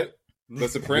words, right? The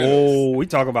Sopranos. Oh, we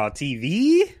talk about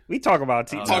TV. We talk about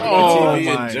TV. Talk about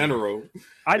TV in general.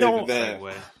 I don't.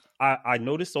 I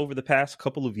noticed over the past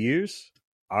couple of years,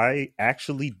 I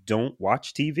actually don't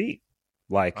watch TV.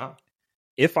 Like,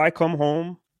 if I come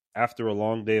home after a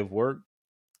long day of work,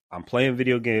 I'm playing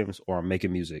video games or I'm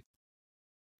making music.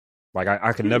 Like,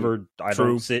 I can never, I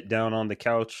don't sit down on the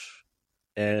couch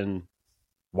and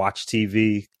watch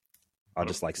TV. I'll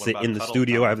just like sit in the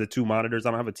studio. I have the 2 monitors.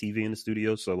 I don't have a TV in the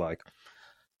studio. So like,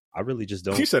 I really just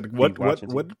don't. You said, what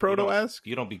did Proto ask?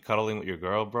 You don't be cuddling with your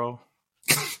girl, bro?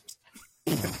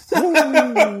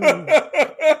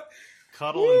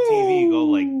 Cuddle and TV go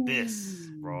like this,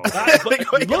 bro.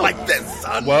 Like this,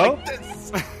 son. Well, like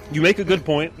this. You make a good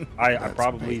point. I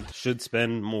probably should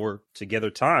spend more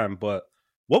together time, but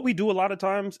what we do a lot of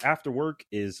times after work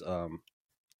is,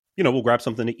 we'll grab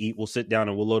something to eat, we'll sit down,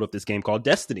 and we'll load up this game called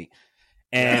Destiny.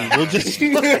 And we'll just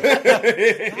because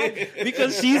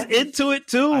she's into it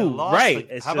too, right?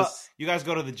 Like, how about you guys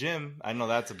go to the gym? I know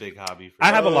that's a big hobby. For I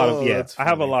have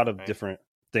a lot of different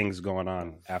things going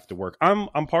on after work. I'm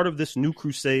part of this new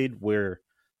crusade where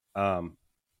the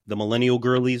millennial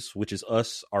girlies, which is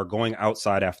us, are going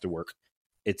outside after work.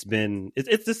 It's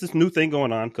this new thing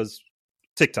going on because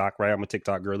TikTok, right? I'm a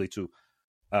TikTok girly too.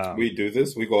 We do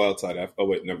this. We go outside after. Oh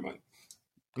wait, never mind.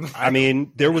 I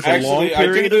mean, there was a long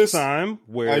period of time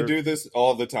where I do this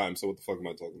all the time. So what the fuck am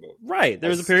I talking about? Right, there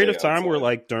was a period of time where,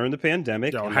 like, during the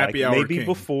pandemic, happy hour maybe king.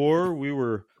 Before we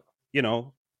were,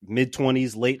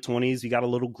 mid-20s, late 20s, we got a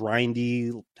little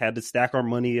grindy, had to stack our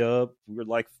money up. We were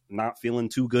like not feeling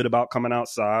too good about coming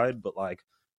outside, but like,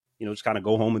 just kind of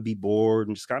go home and be bored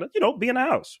and just kind of, be in the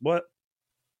house. But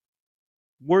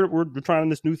we're trying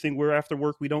this new thing where after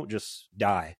work we don't just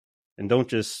die. And don't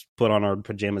just put on our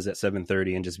pajamas at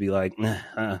 7:30 and just be like,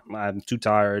 I'm too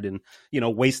tired, and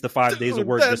waste the 5 days of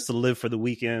work just to live for the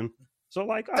weekend. So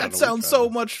like, that sounds so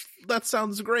much. That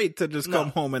sounds great to just come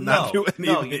home and not do anything.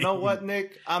 No, you know what,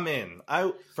 Nick? I'm in.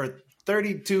 For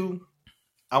 32,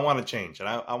 I want to change, and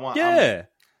I want. Yeah,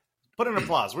 Put an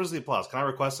applause. Where's the applause? Can I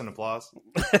request an applause?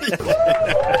 I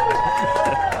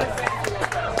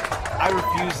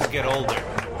refuse to get older.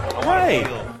 Right.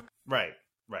 Right.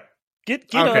 Get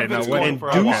Okay, up now and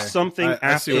what- do okay. something I see what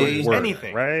after you're work, saying.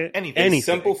 Anything. right? Anything.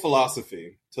 Simple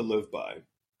philosophy to live by.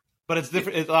 But it's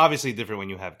different. It's obviously different when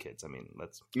you have kids. I mean,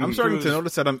 I'm starting to Cruise-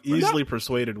 notice that I'm easily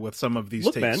persuaded with some of these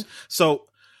Look, takes. man. So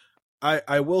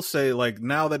I will say, like,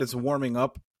 now that it's warming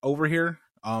up over here,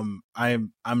 I'm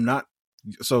not.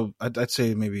 So I'd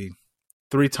say maybe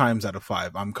 3 times out of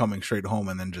 5, I'm coming straight home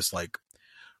and then just like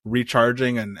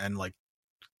recharging and like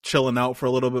chilling out for a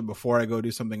little bit before I go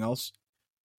do something else.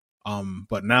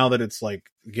 But now that it's like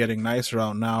getting nicer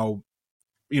out now,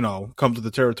 come to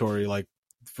the territory. Like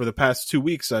for the past 2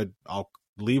 weeks, I'll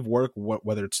leave work,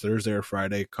 whether it's Thursday or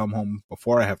Friday, come home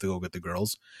before I have to go get the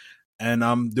girls, and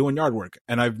I'm doing yard work.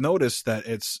 And I've noticed that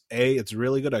it's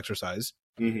really good exercise,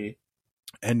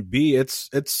 and B,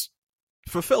 it's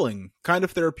fulfilling, kind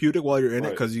of therapeutic while you're in it,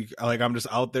 because I'm just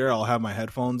out there. I'll have my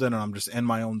headphones in, and I'm just in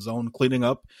my own zone cleaning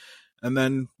up. And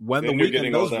then when the weekend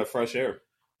getting all that fresh air.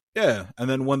 Yeah, and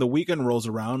then when the weekend rolls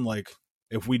around, like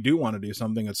if we do want to do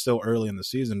something, it's still early in the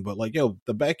season, but like,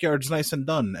 the backyard's nice and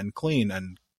done and clean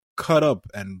and cut up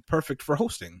and perfect for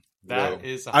hosting. That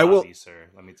is a hobby,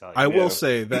 sir. Let me tell you. I will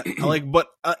say that,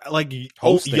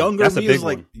 Hosting, younger that's a me big is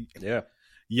like, yeah.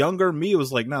 Younger me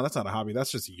was like, no, that's not a hobby. That's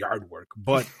just yard work.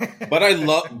 But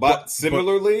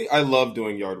similarly, I love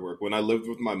doing yard work. When I lived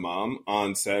with my mom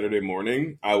on Saturday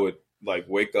morning, I would like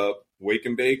wake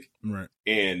and bake, right,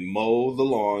 and mow the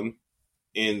lawn,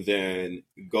 and then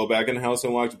go back in the house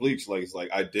and watch Bleach. Like it's like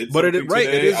I did something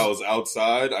today. I was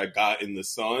outside. I got in the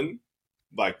sun.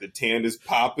 Like the tan is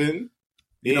popping.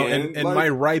 In my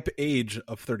ripe age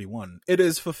of 31, it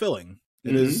is fulfilling.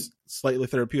 It is slightly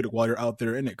therapeutic while you're out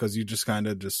there in it, because you just kind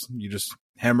of just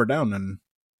hammer down and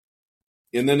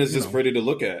then it's just pretty to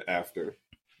look at after.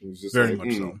 It's just very like,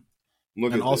 much so.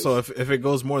 Look and at also, this. if it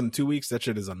goes more than 2 weeks, that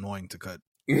shit is annoying to cut.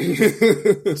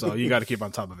 So you got to keep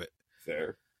on top of it.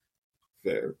 Fair.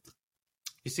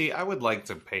 You see, I would like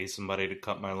to pay somebody to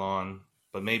cut my lawn,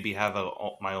 but maybe have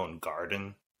my own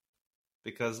garden,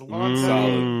 because the lawn's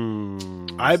solid.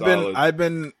 I've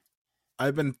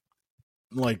been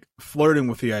like flirting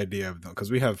with the idea of them,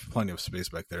 because we have plenty of space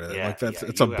back there.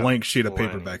 It's a blank sheet of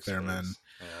paper back there, man.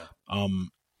 Yeah.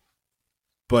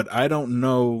 But I don't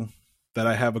know that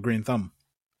I have a green thumb.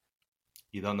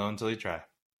 You don't know until you try.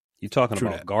 You talking True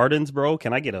about that. gardens, bro?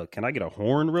 Can I get a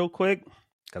horn real quick?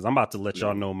 Because I'm about to let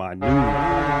y'all know my new.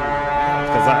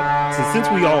 Because since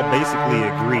we all basically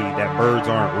agree that birds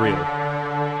aren't real,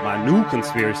 my new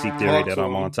conspiracy theory that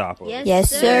I'm on top of. Yes,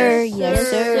 sir. Yes,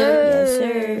 sir. Yes,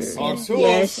 sir.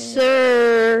 Yes,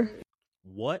 sir.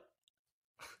 What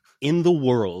in the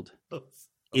world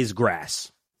is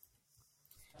grass?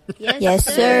 Yes,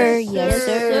 sir. Yes,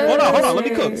 sir. Hold on. Let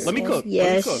me cook.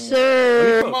 Yes,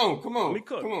 sir. Come on. Let me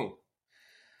cook. Come on.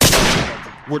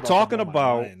 We're talking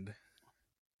about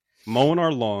mowing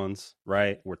our lawns,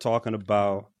 right? We're talking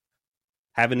about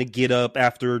having to get up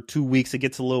after 2 weeks. It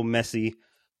gets a little messy.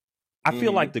 I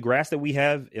feel like the grass that we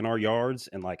have in our yards,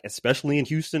 and like especially in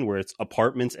Houston where it's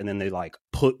apartments and then they like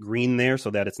put green there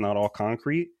so that it's not all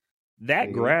concrete,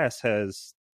 that grass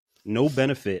has no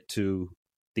benefit to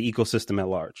the ecosystem at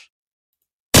large.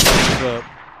 It takes up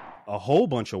a whole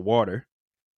bunch of water.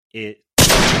 It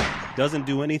doesn't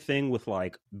do anything with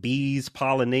like bees,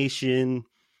 pollination,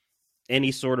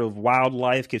 any sort of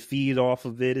wildlife could feed off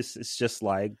of it. It's just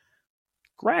like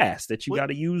grass that you got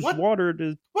to use water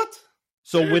to. What?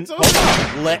 So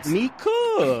let me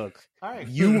cook. All right,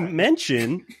 You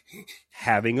mentioned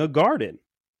having a garden.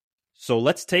 So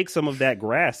let's take some of that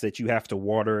grass that you have to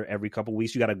water every couple of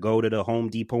weeks. You got to go to the Home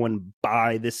Depot and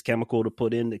buy this chemical to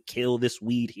put in to kill this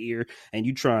weed here. And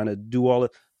you trying to do all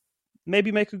it.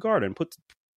 Maybe make a garden. Put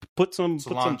some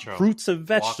fruits and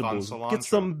vegetables. Get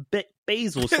some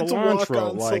basil,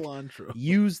 cilantro.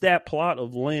 Use that plot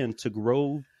of land to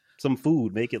grow some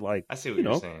food. Make it like, I see what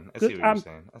you're saying. I see what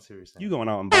you're saying. You going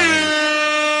out and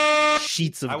buying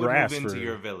sheets of grass. I would move into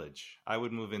your village. I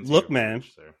would move into Look, your man,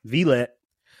 village, sir. VLET.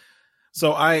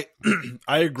 So I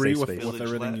agree with Village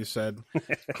everything let. you said.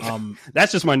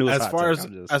 That's just my newest.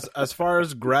 As far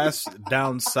as grass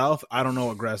down south, I don't know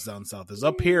what grass down south is.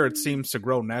 Up here, it seems to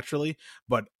grow naturally,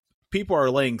 but people are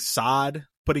laying sod,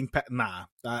 putting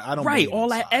I don't right. believe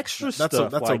All in that sod. extra That's stuff.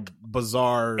 That's like, a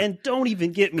bizarre. And don't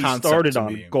even get me concept started to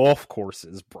on me. golf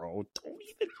courses, bro. Don't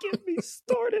even get me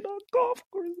started on golf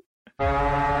courses.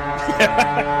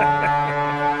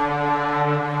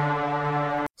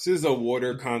 This is a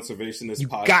water conservationist You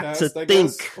podcast. got to I think.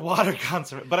 guess. Water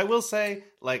conservation. But I will say,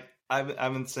 like,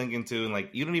 I've been thinking too, and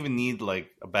like you don't even need like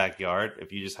a backyard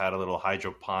if you just had a little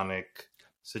hydroponic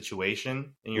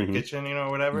situation in your kitchen, you know,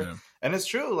 or whatever. Yeah. And it's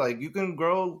true, like you can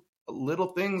grow little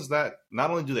things that not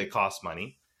only do they cost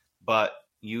money, but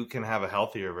you can have a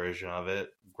healthier version of it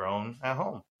grown at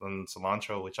home. And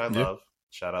cilantro, which I love.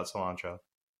 Shout out cilantro.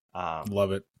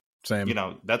 Love it. Same. You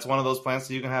know, that's one of those plants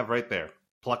that you can have right there.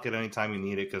 Pluck it anytime you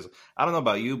need it, because I don't know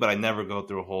about you, but I never go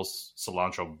through a whole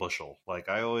cilantro bushel. Like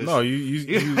I always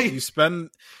you spend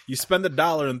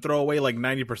 $1 and throw away like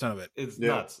 90% of it. It's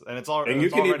nuts, and it's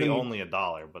already only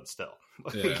 $1, but still,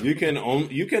 you can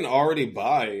already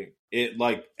buy it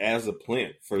like as a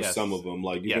plant for some of them.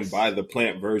 Like you can buy the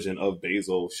plant version of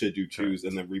basil should you choose,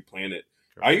 and then replant it.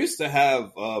 Correct. I used to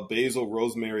have basil,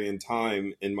 rosemary, and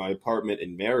thyme in my apartment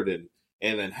in Meriden,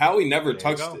 and then Howie never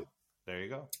touched it. There you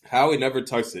go. Howie never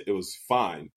touched it. It was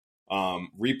fine.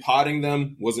 Repotting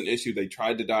them was an issue. They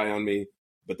tried to die on me,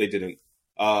 but they didn't.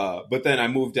 But then I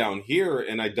moved down here,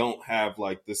 and I don't have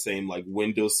like the same like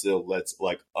windowsill that's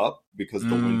like up, because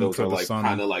the windows are like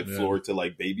kind of like floor to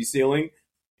like baby ceiling.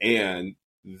 And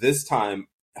this time,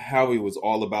 Howie was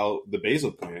all about the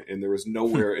basil plant, and there was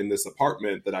nowhere in this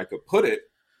apartment that I could put it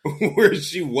where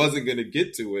she wasn't going to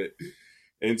get to it.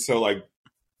 And so like,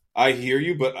 I hear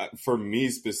you, but for me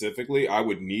specifically, I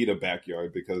would need a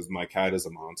backyard because my cat is a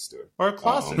monster. Or a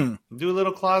closet. Do a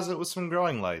little closet with some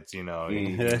growing lights, you know. Some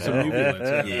UV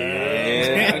lights.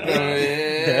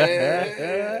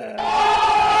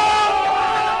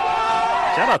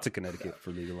 Shout out to Connecticut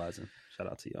for legalizing. Shout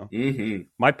out to y'all.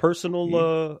 My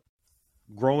personal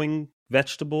growing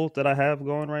vegetable that I have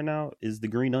going right now is the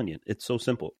green onion. It's so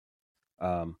simple.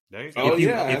 There you go.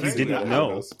 If you didn't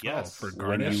know, yes,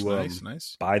 when you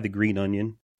buy the green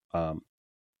onion,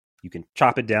 you can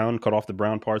chop it down, cut off the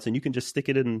brown parts, and you can just stick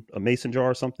it in a mason jar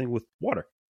or something with water.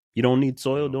 You don't need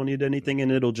soil, don't need anything,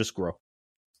 and it'll just grow.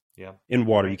 Yeah, in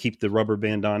water. You keep the rubber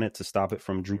band on it to stop it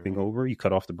from drooping over. You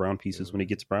cut off the brown pieces when it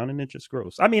gets brown, and it just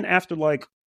grows. I mean, after like,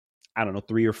 I don't know,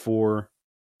 3 or 4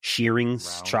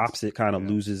 shearings, chops, it kind of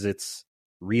loses its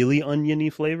really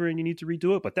oniony flavor, and you need to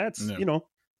redo it. But that's you know.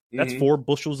 That's 4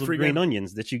 bushels of green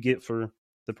onions that you get for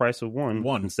the price of one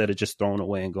instead of just throwing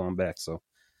away and going back. So,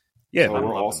 yeah. So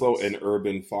we're also an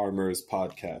urban farmers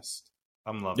podcast.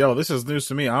 I'm loving Yo, this is news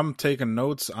to me. I'm taking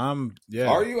notes. Are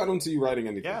you? I don't see you writing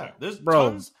anything. Yeah, there's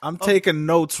I'm taking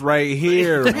notes right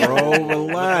here, bro.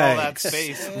 Relax. All that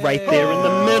space. Right there in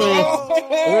the middle.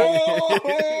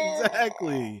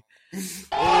 Exactly.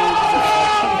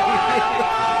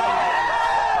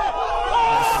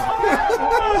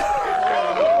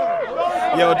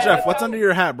 Yo, Jeff, what's under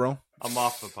your hat, bro? I'm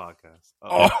off the podcast.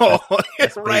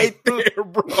 It's right there,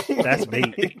 bro. That's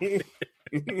bait.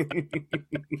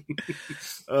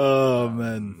 Oh,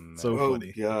 man. So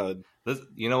funny. God.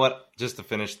 You know what? Just to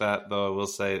finish that, though, I will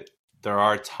say there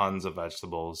are tons of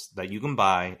vegetables that you can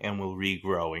buy and will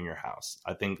regrow in your house.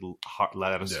 I think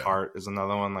lettuce heart is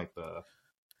another one, like the...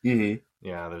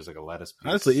 Yeah, there's like a lettuce piece.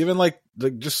 Honestly, even like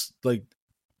just like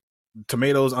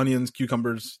tomatoes, onions,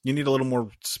 cucumbers, you need a little more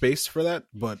space for that,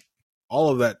 but all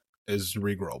of that is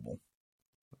regrowable.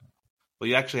 Well,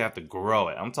 you actually have to grow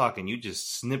it. I'm talking you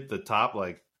just snip the top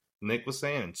like Nick was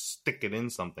saying and stick it in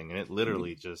something, and it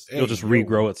literally just... It'll just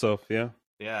regrow itself, Yeah.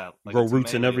 Like grow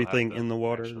roots and everything in the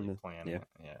water.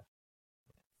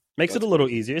 Makes it a little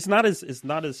easier. It's not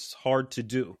as hard to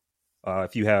do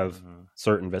if you have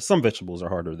certain... Some vegetables are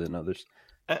harder than others.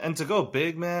 And to go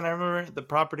big, man, I remember the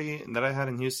property that I had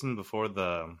in Houston before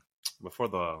the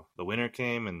winter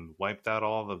came and wiped out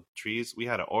all the trees. We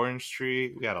had an orange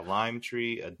tree, we had a lime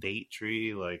tree, a date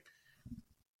tree. Like,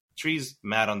 trees,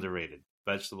 mad underrated.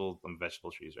 Vegetable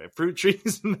trees, right? Fruit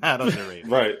trees, mad underrated.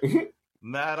 Right.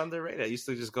 Mad underrated. I used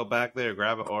to just go back there,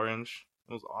 grab an orange.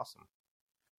 It was awesome.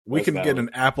 We can get an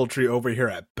apple tree over here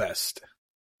at best.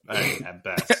 At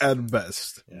best. At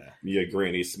best. Yeah,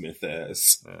 Granny Smith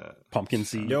ass. Pumpkin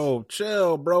seeds. Yo,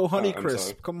 chill, bro.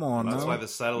 Honeycrisp. Come on. That's why the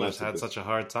settlers had such a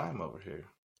hard time over here.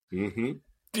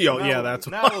 Yo, that's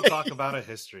now we'll talk about a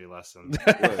history lesson.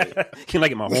 Can I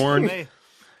get my horn?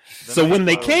 So when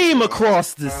they came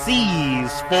across the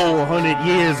seas 400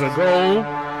 years ago...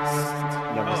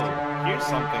 here's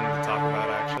something to talk about,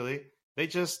 actually. They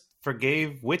just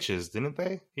forgave witches, didn't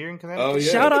they? Here in Connecticut? Oh,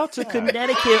 yeah. Shout out to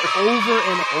Connecticut over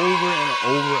and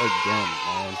over again,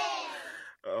 man.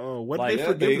 Oh, what did they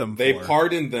forgive them for? They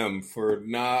pardoned them for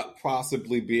not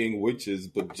possibly being witches,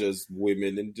 but just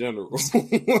women in general. That's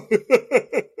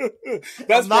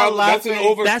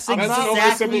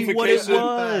exactly what it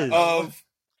was.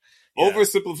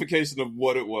 Oversimplification of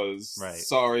what it was. Right.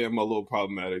 Sorry, I'm a little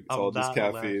problematic. It's all just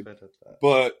caffeine.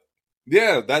 But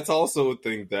Yeah, that's also a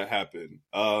thing that happened.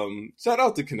 Shout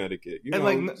out to Connecticut. You And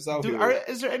know, like,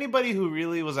 is there anybody who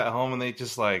really was at home and they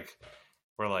just like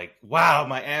were like, wow,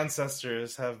 my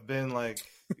ancestors have been like,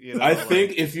 you know? I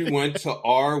think if you went to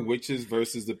our Witches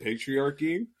versus the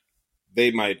Patriarchy,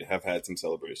 they might have had some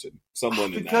celebration.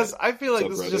 Someone because I feel like subreddit.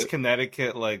 This is just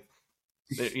Connecticut, like,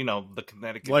 you know, the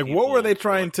Connecticut. Like, people, what were they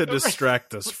trying to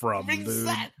distract us from, dude?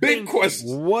 Big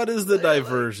question. What is the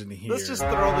diversion here? Let's just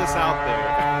throw this out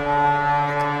there.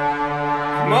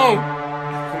 Come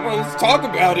on, let's talk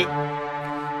about it.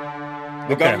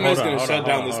 The government's going to shut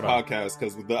down this podcast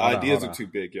because the ideas are too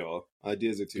big, y'all.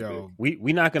 Ideas are too big.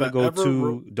 We're not going to go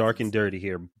too dark and dirty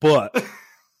here, but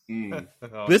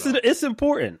it's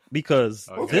important because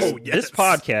this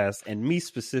podcast and me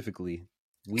specifically,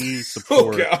 we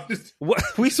support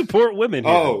we support women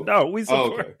here. We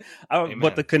support.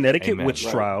 But the Connecticut witch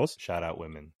trials. Shout out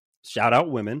women. Shout out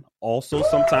women. Also,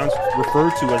 sometimes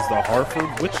referred to as the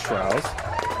Hartford witch trials,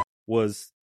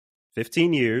 was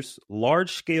 15 years,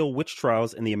 large-scale witch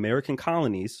trials in the American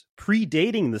colonies,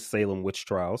 predating the Salem witch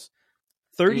trials,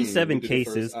 37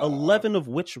 cases, 11 of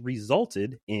which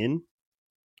resulted in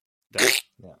death.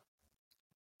 Yeah.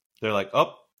 They're like,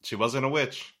 oh, she wasn't a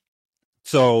witch.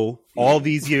 So, all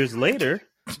these years later,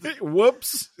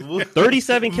 whoops,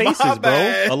 37 cases,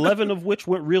 bro, 11 of which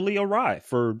went really awry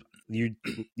for you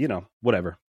know,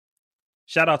 whatever.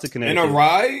 Shout out to Connecticut. And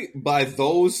awry, by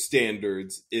those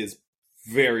standards, is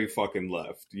very fucking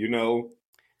left, you know?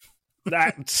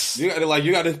 That's you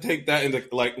gotta take that into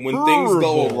like when things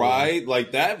go awry,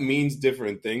 like that means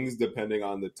different things depending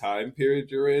on the time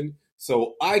period you're in.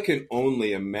 So I can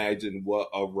only imagine what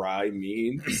awry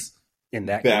means in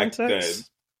that back context. then.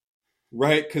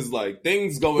 Right? Because like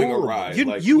things going awry.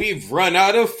 You, we've run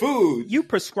out of food. You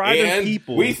prescribing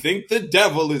people. We think the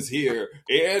devil is here.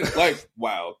 And like,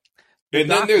 wow. And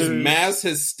then there's mass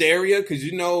hysteria, because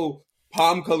you know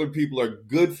palm colored people are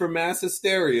good for mass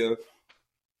hysteria.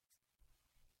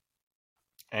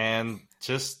 And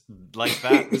just like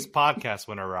that, this podcast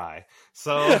went awry.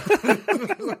 So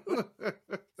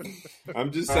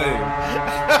I'm just saying.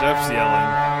 Jeff's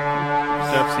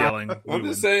yelling. I'm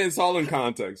just saying it's all in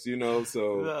context, you know.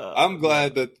 So I'm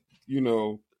glad that, you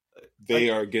know, they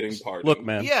are getting pardoned. Look,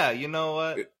 man. Yeah, you know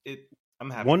what? I'm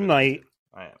happy. One night,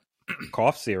 I am.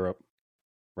 Cough syrup,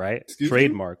 right? Excuse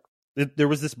Trademark. There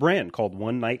was this brand called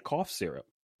One Night Cough Syrup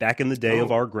back in the day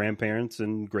of our grandparents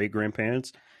and great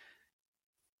grandparents.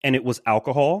 And it was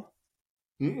alcohol,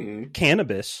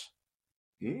 cannabis,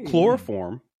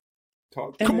 chloroform,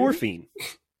 and morphine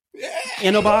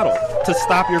in a bottle to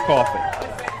stop your coughing.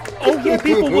 Oh, yeah,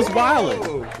 people was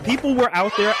wilding. People were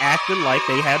out there acting like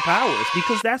they had powers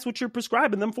because that's what you're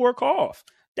prescribing them for a cough.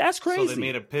 That's crazy. So they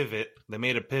made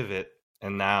a pivot,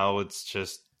 and now it's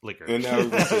just liquor. And now,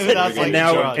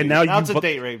 now it's a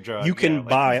date rape drug. You can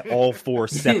buy all four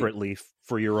separately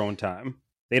for your own time.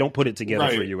 They don't put it together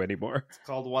for you anymore. It's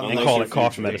called one. And call it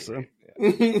cough medicine.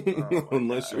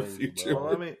 Unless you're future.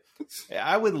 Well,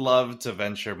 I would love to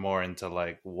venture more into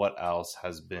like what else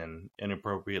has been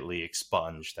inappropriately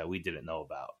expunged that we didn't know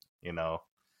about. You know,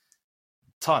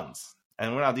 tons.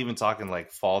 And we're not even talking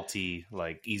like faulty,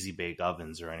 like easy bake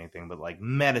ovens or anything, but like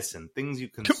medicine, things you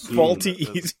consume. Faulty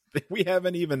easy. We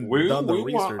haven't even done the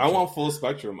research. I want full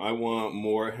spectrum. I want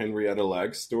more Henrietta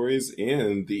Lacks stories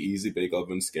and the easy bake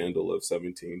oven scandal of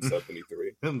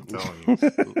 1773. I'm telling you,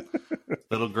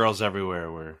 little girls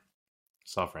everywhere were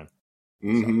suffering.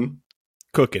 Mm-hmm.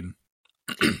 Cooking.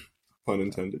 Pun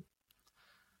intended.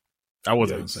 I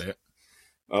wasn't going to say it.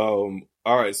 All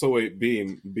right. So wait,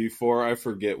 Beam, before I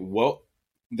forget, what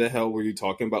the hell were you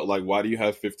talking about? Like, why do you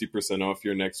have 50% off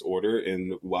your next order?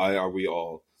 And why are we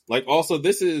all like, also,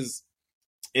 this is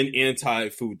an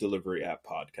anti-food delivery app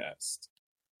podcast.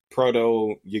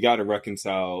 Proto, you got to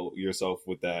reconcile yourself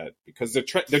with that because they're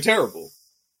terrible.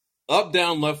 Up,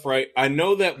 down, left, right. I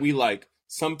know that we like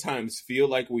sometimes feel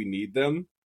like we need them,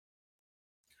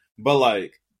 but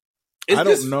like,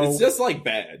 it's just like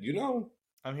bad, you know?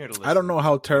 I'm here to listen. I don't know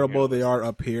how terrible they are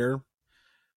up here.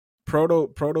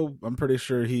 Proto, I'm pretty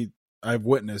sure I've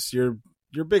witnessed you're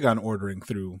big on ordering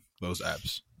through those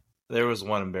apps. There was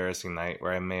one embarrassing night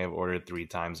where I may have ordered 3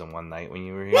 times in one night when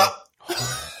you were here.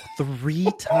 3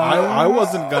 times? I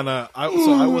wasn't gonna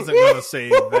say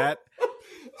that.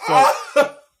 So,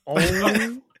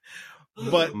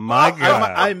 but my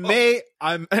God, my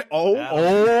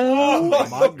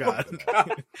God,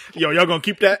 yo, y'all gonna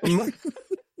keep that?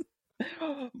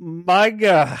 My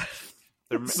God.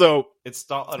 So it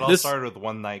all started with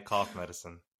one night cough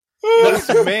medicine. This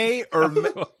May,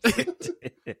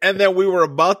 and then we were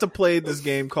about to play this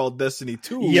game called Destiny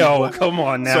 2. Yo, come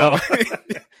on now.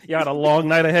 You had a long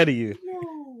night ahead of you.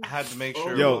 I had to make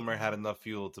sure Yo. Wilmer had enough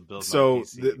fuel to build So my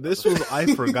PC. this was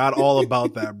I forgot all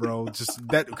about that, bro. Just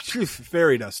that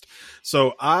fairy dust.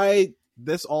 So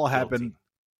this all happened.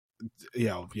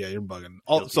 Yeah, you're bugging.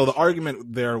 So the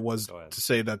argument there was to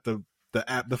say that the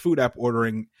food app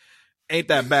ordering ain't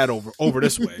that bad over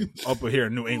this way up here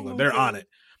in New England. They're on it,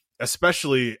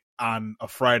 especially on a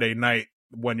Friday night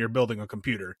when you're building a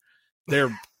computer. They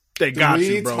got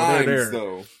you, bro. They're there.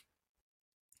 Though.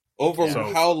 Over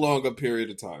how long a period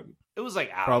of time? It was like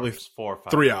hours, probably 4 or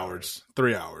 5 3 hours.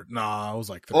 3 hours. Nah, it was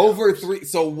like 3 over hours. 3.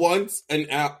 So once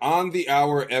on the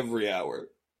hour, every hour.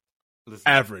 Listen,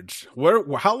 Average.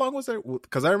 How long was there?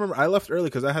 Because I remember I left early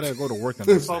because I had to go to work.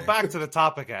 So back to the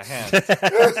topic at hand.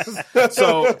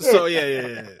 So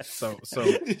yeah. So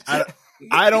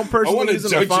I don't personally. I want to use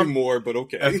them. judge you more, but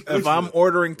okay. If I'm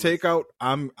ordering takeout,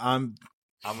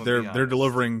 they're honest.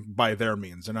 delivering by their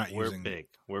means. They're not using.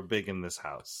 We're big in this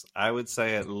house. I would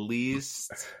say at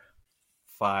least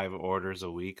 5 orders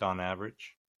a week on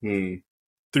average. Through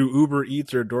Uber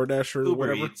Eats or DoorDash or Uber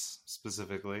whatever. Eats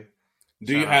specifically.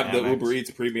 Do you have the Uber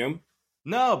Eats Premium?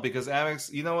 No, because Amex,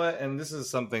 you know what? And this is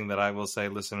something that I will say,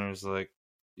 listeners, like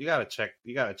you gotta check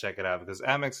it out because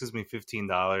Amex gives me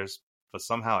 $15, but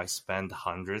somehow I spend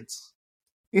hundreds.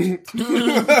 Somehow.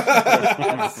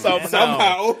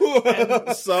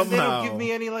 And they don't give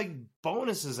me any like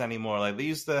bonuses anymore. Like they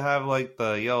used to have like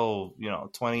the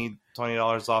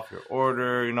 $20 off your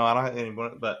order. I don't have any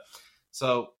bonus, but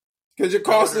so because you're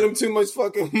costing them too much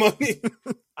fucking money.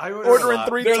 I ordering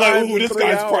 3 They're times. like, ooh, this 3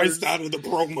 guy's hours. priced out of the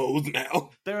promos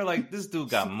now. They're like, this dude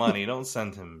got money. Don't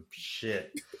send him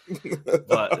shit.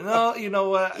 But no, you know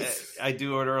what? I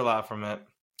do order a lot from it,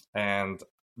 and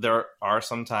there are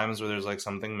some times where there's like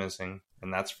something missing,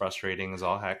 and that's frustrating as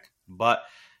all heck. But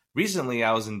recently,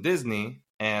 I was in Disney,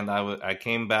 and I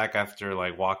came back after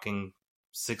like walking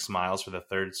 6 miles for the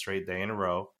 3rd straight day in a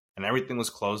row, and everything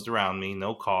was closed around me.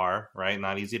 No car, right?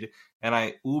 Not easy to. And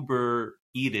I Uber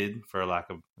eated for lack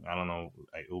of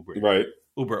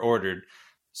Uber ordered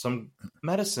some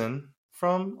medicine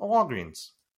from a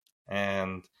Walgreens,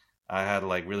 and I had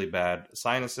like really bad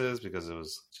sinuses because it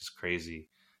was just crazy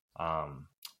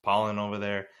pollen over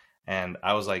there. And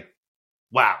I was like,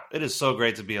 wow, it is so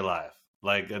great to be alive.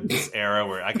 Like at this era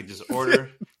where I could just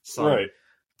order some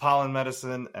pollen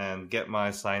medicine and get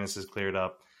my sinuses cleared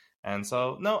up. And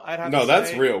so,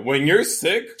 that's real. When you're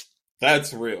sick,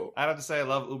 that's real. I'd have to say I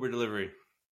love Uber delivery.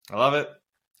 I love it.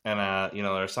 And,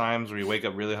 there are times where you wake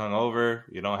up really hungover.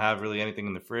 You don't have really anything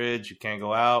in the fridge. You can't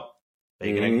go out.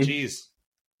 Bacon, egg, and cheese.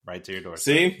 Right to your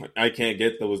doorstep. See, I can't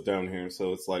get those down here,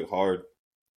 so it's like hard.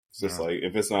 It's just like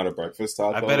if it's not a breakfast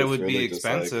taco, I bet it would really be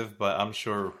expensive, but I'm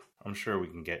sure we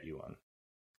can get you one.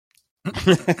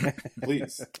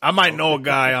 Please, I might know a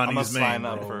guy on I'm his gonna sign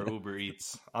name, up for Uber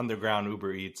Eats, underground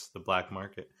Uber Eats, the black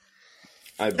market.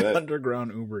 I bet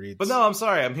underground Uber Eats. But no, I'm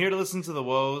sorry. I'm here to listen to the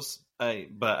woes.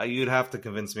 But you'd have to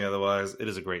convince me otherwise. It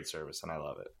is a great service, and I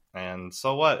love it. And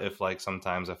so what if, like,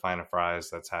 sometimes I find a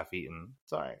fries that's half eaten?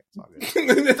 It's all right. It's all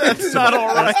good. That's not all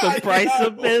right. That's the price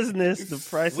of business. The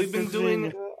price. We've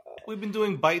been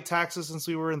doing bite taxes since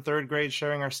we were in 3rd grade,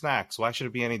 sharing our snacks. Why should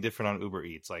it be any different on Uber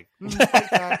Eats? Like, bite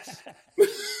tax.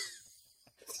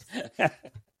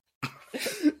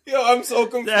 Yo, I'm so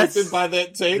conflicted by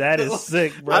that take. That is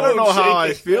sick, bro. I don't know how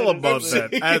I feel about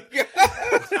that.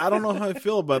 I don't know how I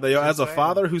feel about that. Yo, as a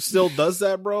father who still does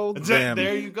that, bro, damn.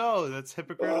 There you go. That's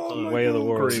hypocritical. Way of the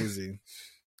world. Crazy.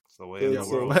 It's the way of the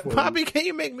world. So Poppy, can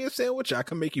you make me a sandwich? I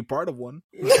can make you part of one.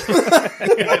 You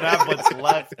can have what's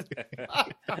left.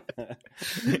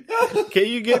 Can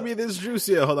you get me this juice?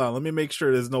 Yeah, hold on. Let me make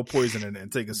sure there's no poison in it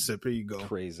and take a sip. Here you go.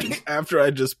 Crazy. After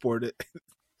I just poured it.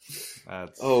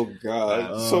 Oh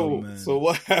God! Man. So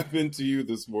what happened to you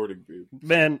this morning, dude?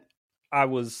 Man, I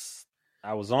was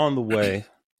on the way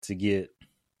to get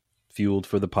fueled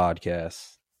for the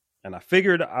podcast, and I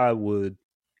figured I would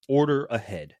order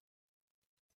ahead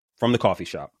from the coffee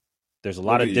shop. There's a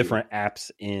lot of different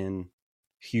apps in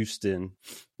Houston,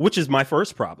 which is my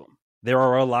first problem. There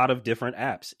are a lot of different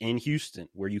apps in Houston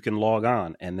where you can log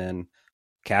on, and then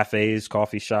cafes,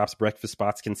 coffee shops, breakfast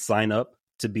spots can sign up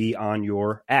to be on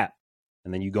your app.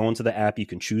 And then you go into the app, you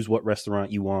can choose what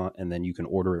restaurant you want, and then you can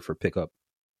order it for pickup,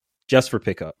 just for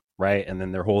pickup, right? And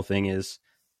then their whole thing is,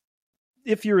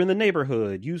 if you're in the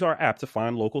neighborhood, use our app to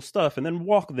find local stuff and then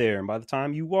walk there. And by the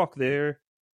time you walk there,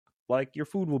 like, your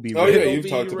food will be ready. Oh yeah, you've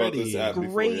talked about this app before.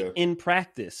 Great in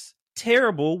practice.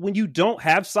 Terrible when you don't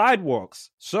have sidewalks.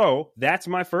 So that's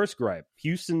my first gripe.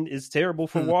 Houston is terrible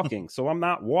for walking. So I'm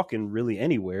not walking really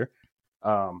anywhere.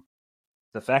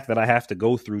 The fact that I have to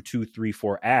go through 2, 3,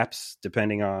 4 apps,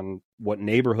 depending on what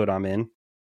neighborhood I'm in,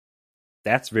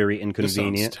 That's very This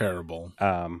inconvenient. sounds terrible.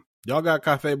 Y'all got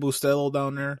Cafe Bustelo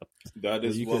down there? That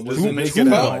is You what can was just in make this it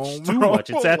at cup. home. Too much.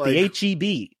 It's at Like- the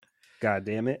HEB. God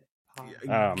damn it.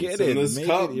 Get It's in it. this Make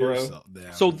cup, it bro. yourself.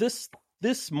 Damn. So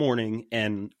this morning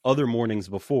and other mornings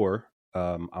before,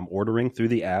 I'm ordering through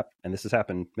the app, and this has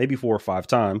happened maybe 4 or 5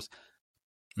 times.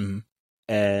 Mhm.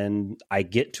 And I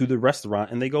get to the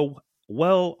restaurant, and they go,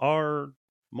 "Well, our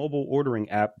mobile ordering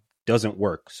app doesn't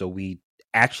work, so we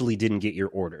actually didn't get your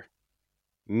order."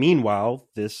 Meanwhile,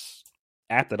 this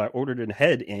app that I ordered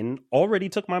ahead in already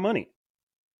took my money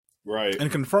Right.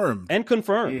 and confirmed.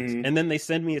 Mhm. And then they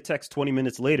send me a text 20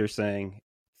 minutes later saying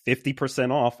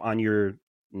 50% off on your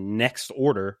next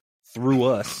order through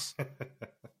us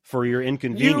for your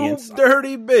inconvenience. You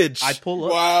dirty bitch. I pull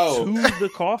up Wow. to the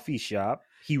coffee shop.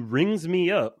 He rings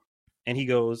me up and he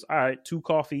goes, "All right, 2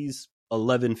 coffees,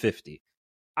 $11.50.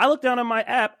 I look down on my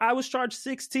app. I was charged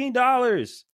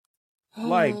 $16.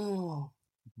 Like,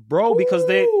 bro, because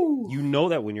you know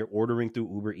that when you're ordering through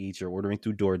Uber Eats or ordering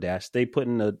through DoorDash, they put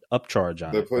in an upcharge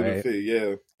on They're it, putting right? a fee,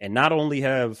 yeah. And not only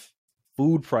have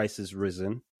food prices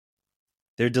risen,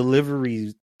 their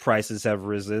delivery prices have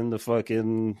risen. The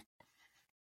fucking,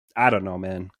 I don't know,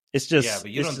 man. It's just, yeah,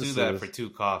 but you it's don't do just that for 2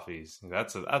 coffees.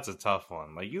 That's a tough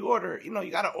one. Like you order, you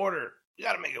gotta order. You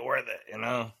gotta make it worth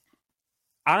it.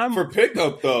 I'm For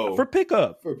pickup, though. for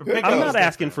pickup. For pickup. I'm pickup. not different.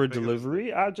 asking for Pickup is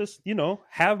delivery. I just,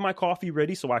 have my coffee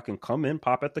ready so I can come in,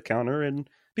 pop at the counter, and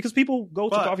because people go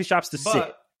to But- coffee shops to sit.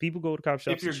 but People go to coffee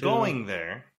shops. If you're to chill. going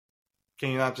there, can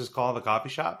you not just call the coffee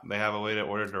shop? They have a way to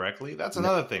order directly. That's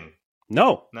another thing.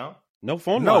 no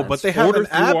phone no, lines. but they have order an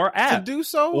through app our app. to do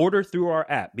so. Order through our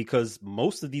app because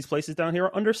most of these places down here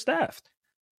are understaffed.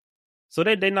 So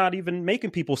they're not even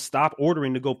making people stop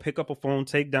ordering to go pick up a phone,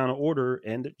 take down an order,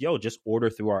 and just order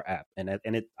through our app.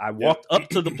 I walked up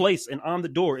to the place, and on the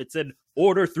door it said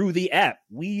order through the app.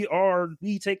 We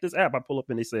take this app. I pull up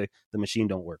and they say the machine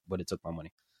don't work, but it took my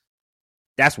money.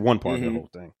 That's one part of the whole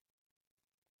thing.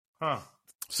 Huh.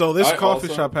 So this I coffee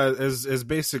also- shop is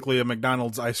basically a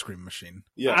McDonald's ice cream machine.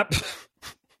 Yeah.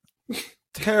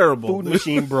 Terrible. Food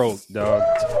machine broke, dog.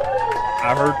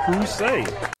 I heard Cruz say,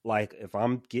 like, if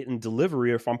I'm getting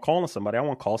delivery or if I'm calling somebody, I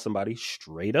want to call somebody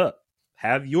straight up.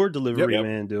 Have your delivery Yep.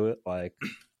 man do it. Like,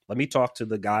 let me talk to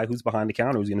the guy who's behind the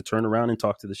counter who's going to turn around and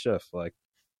talk to the chef. Like,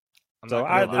 I'm So not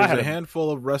gonna lie. There's had a a- handful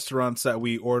of restaurants that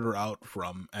we order out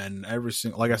from, and every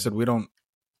single, like I said, we don't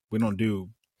do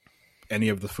any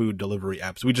of the food delivery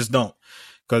apps. We just don't,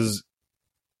 because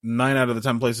 9 out of the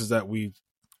 10 places that we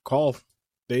call,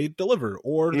 they deliver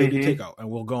or they do Mhm. takeout, and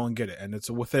we'll go and get it, and it's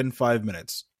within 5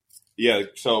 minutes. Yeah,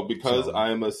 so because So- I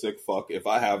am a sick fuck, if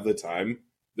I have the time,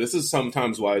 this is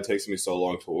sometimes why it takes me so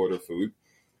long to order food,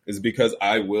 is because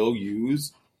I will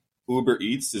use Uber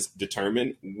Eats to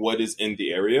determine what is in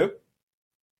the area,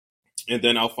 and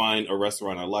then I'll find a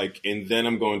restaurant I like, and then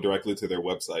I'm going directly to their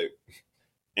website,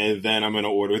 and then I'm going to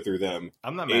order through them.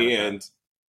 I'm not mad at And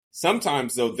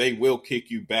sometimes, though, they will kick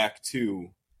you back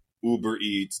to Uber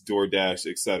Eats, DoorDash,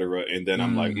 etc., and then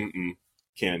I'm like,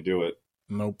 can't do it.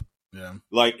 Nope. Yeah.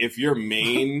 Like, if your that.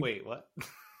 main... Wait, what?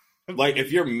 Like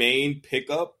if your main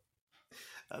pickup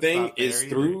That's thing not fair is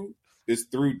either.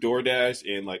 through DoorDash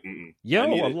and like I need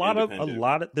a it lot of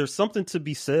independent. there's something to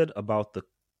be said about the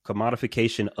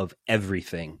commodification of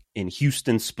everything in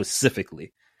Houston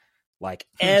specifically. Like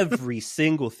every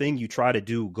single thing you try to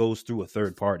do goes through a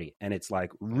third party, and it's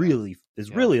like really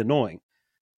annoying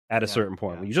at a certain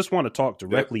point when you just want to talk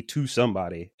directly to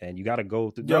somebody and you got to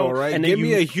go through. Yo, right? And then Give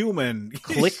me you a human.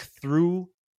 click through.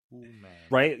 Ooh, man.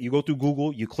 Right, you go through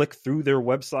Google, you click through their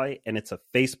website, and it's a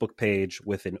Facebook page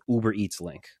with an Uber Eats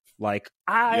link. Like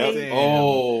Yep.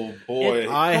 Oh boy,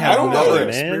 I Come have on, never man.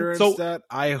 experienced So- that.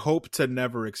 I hope to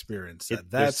never experience that.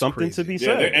 there's That's something crazy. to be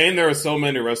yeah, said. and there are so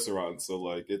many restaurants, so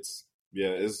like it's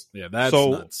Yeah, that's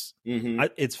So- nuts. mhm.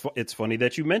 It's funny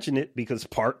that you mention it because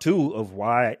part 2 of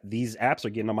why these apps are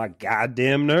getting on my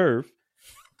goddamn nerve.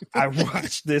 I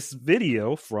watched this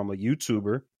video from a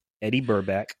YouTuber, Eddie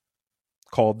Burback,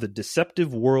 called "The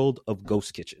Deceptive World of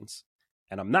Ghost Kitchens,"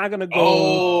 and I'm not gonna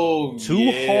go too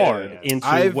hard into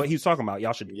I've- what he's talking about.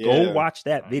 Y'all should Yeah. go watch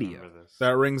that I video. remember this.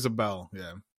 That rings a bell.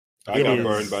 Yeah. I It got is-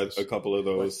 burned by a couple of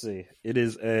Let's those. see. It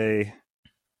is a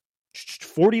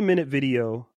 40-minute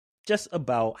video just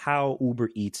about how Uber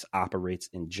Eats operates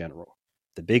in general.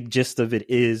 The big gist of it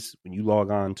is when you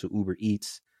log on to Uber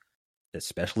Eats,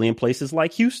 especially in places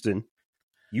like Houston,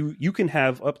 you can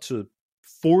have up to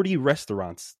 40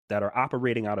 restaurants that are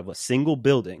operating out of a single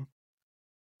building.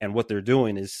 And what they're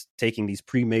doing is taking these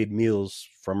pre-made meals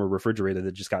from a refrigerator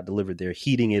that just got delivered. They're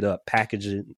heating it up,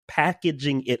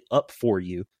 packaging it up for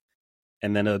you.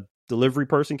 And then a delivery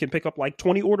person can pick up like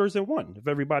 20 orders in one if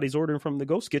everybody's ordering from the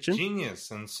ghost kitchen.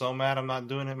 Genius. And so mad I'm not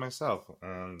doing it myself.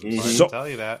 Sorry So- to tell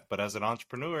you that, but as an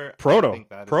entrepreneur, I Proto, think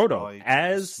that is probably the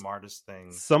as smartest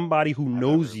thing. somebody who I've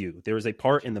knows ever- you, there is a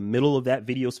part in the middle of that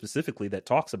video specifically that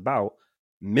talks about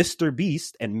Mr.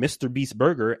 Beast and Mr. Beast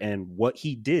Burger and what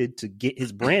he did to get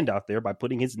his brand out there by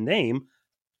putting his name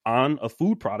on a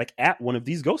food product at one of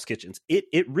these ghost kitchens. It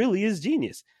really is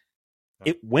genius.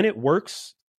 When it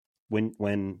works, when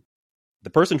the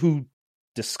person who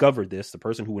discovered this, the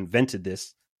person who invented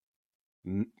this,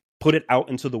 put it out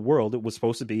into the world, it was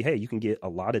supposed to be, hey, you can get a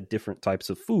lot of different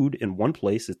types of food in one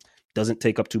place. It doesn't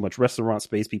take up too much restaurant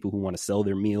space. People who want to sell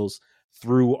their meals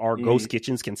through our ghost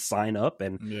kitchens can sign up,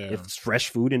 and it's fresh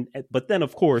food. But then,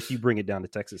 of course, you bring it down to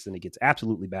Texas, and it gets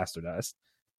absolutely bastardized.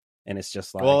 And it's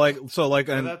just like,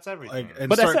 and that's everything. in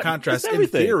but stark that's contrast, in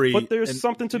everything. theory, But there's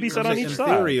something to be said on each in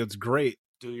side. theory, it's great.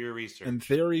 Do your research. In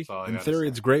theory, That's all I gotta say.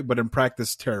 it's great, but in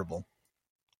practice, terrible.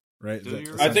 Right? Do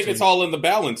your I think it's all in the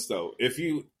balance, though. If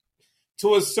you,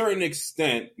 to a certain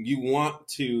extent, you want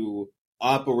to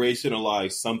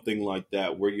operationalize something like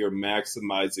that where you're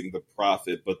maximizing the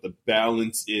profit, but the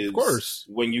balance is, Of course,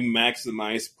 when you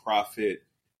maximize profit,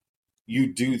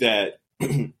 you do that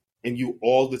and you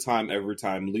all the time, every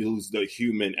time, lose the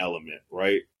human element,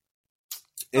 right?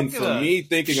 And for me,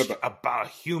 thinking about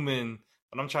human,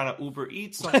 but I'm trying to Uber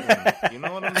eat something. You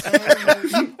know what I'm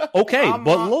saying? Okay,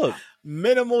 but look,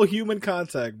 minimal human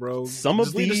contact, bro. Some Just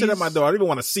of leave these, the shit at my door. I don't even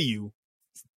want to see you.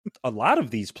 a lot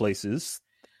of these places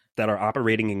that are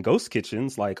operating in ghost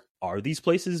kitchens, like, are these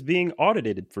places being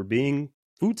audited for being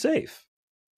food safe?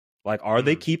 Like, are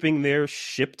they keeping their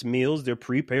shipped meals, their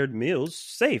prepared meals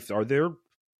safe? Are there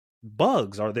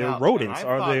bugs? Are there rodents?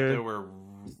 There were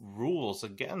rules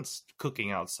against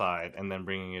cooking outside and then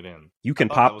bringing it in. You can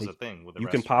that was a thing with the you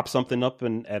can pop something up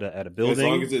at a building, as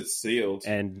long as it's sealed.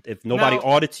 And if nobody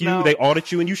audits you, they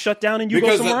audit you and you shut down and you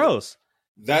go somewhere else.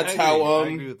 That's I how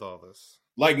agree with all this.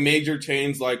 Like major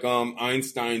chains like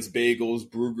Einstein's Bagels,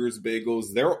 Bruegger's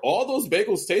Bagels, all those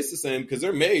bagels taste the same because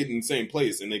they're made in the same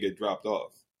place and they get dropped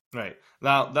off. Right.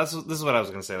 Now, this is what I was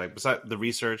going to say. Like, besides the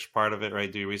research part of it,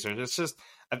 right? Do your research. It's just,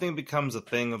 I think it becomes a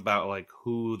thing about like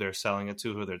who they're selling it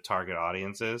to, who their target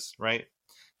audience is, right?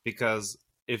 Because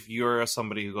if you're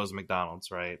somebody who goes to McDonald's,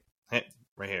 right? Hey,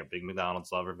 right here, big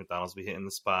McDonald's lover, McDonald's be hitting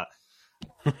the spot.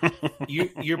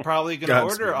 You're probably going to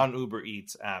order on Uber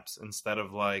Eats apps instead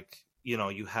of like, you know,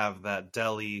 you have that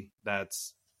deli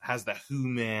has that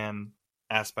human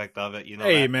aspect of it, you know.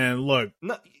 Hey, man, look.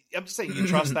 No, I'm just saying, you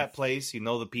trust that place, you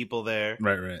know the people there.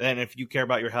 Right. And if you care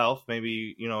about your health,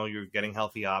 maybe, you know, you're getting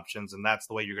healthy options and that's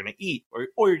the way you're going to eat,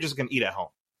 or you're just going to eat at home.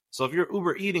 So if you're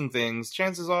Uber eating things,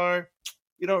 chances are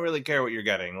you don't really care what you're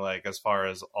getting, like, as far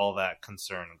as all that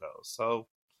concern goes. So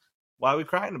why are we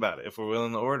crying about it if we're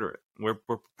willing to order it? We're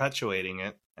perpetuating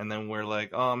it, and then we're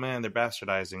like, oh man, they're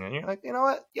bastardizing it. And you're like, you know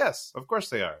what? Yes, of course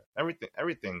they are.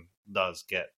 Everything does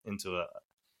get into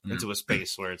a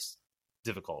space where it's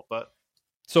difficult. But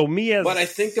I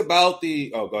think about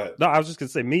go ahead. No, I was just gonna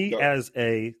say, as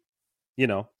a, you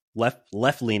know,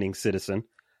 left leaning citizen,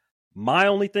 my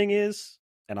only thing is,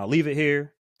 and I'll leave it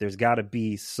here, there's got to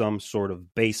be some sort of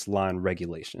baseline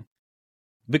regulation.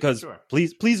 Because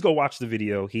please go watch the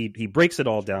video. He breaks it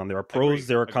all down. There are pros,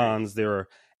 there are cons, there are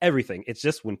everything. It's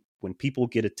just when people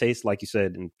get a taste, like you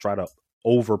said, and try to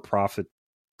profit.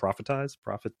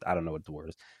 I don't know what the word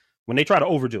is. When they try to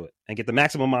overdo it and get the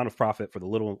maximum amount of profit for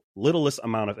the littlest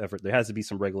amount of effort, there has to be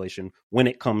some regulation when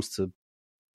it comes to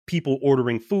people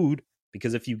ordering food.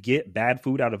 Because if you get bad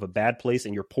food out of a bad place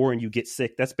and you're poor and you get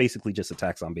sick, that's basically just a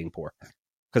tax on being poor.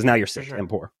 Because now you're sick and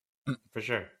poor. For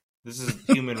sure. This is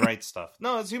human rights stuff.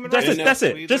 No, it's human rights. That's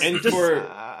it.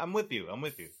 I'm with you.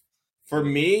 For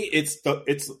me, it's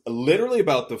literally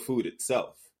about the food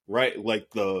itself, right? Like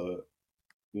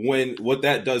what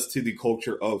that does to the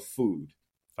culture of food.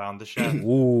 Found the chef.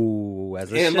 Ooh,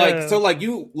 as a and chef.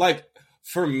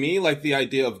 For me, like the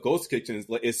idea of ghost kitchens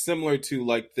is similar to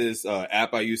like this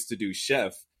app I used to do,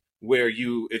 Chef, where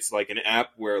it's like an app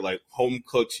where like home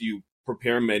cooks, you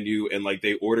prepare a menu and like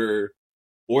they order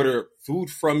food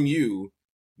from you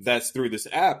that's through this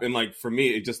app. And like for me,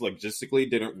 it just logistically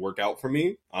didn't work out for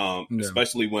me,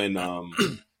 especially when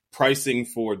pricing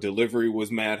for delivery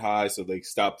was mad high, so they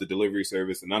stopped the delivery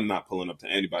service, and I'm not pulling up to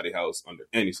anybody's house under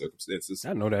any circumstances.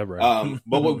 I know that, right?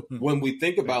 But when we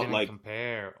think about like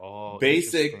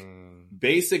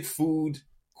basic food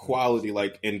quality,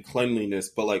 like in cleanliness,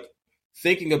 but like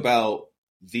thinking about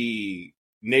the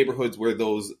neighborhoods where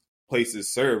those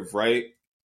places serve, right,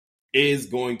 is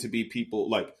going to be people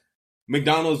like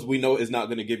McDonald's. We know is not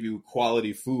going to give you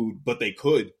quality food, but they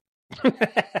could.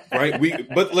 right?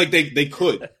 But like they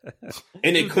could,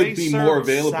 and it could be more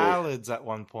available. Salads at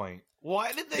one point.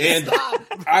 Why did they stop?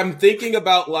 I'm thinking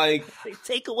about like they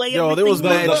take away. Yo, there was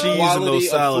mad cheese in those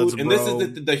salads, and this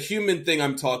is the human thing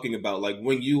I'm talking about. Like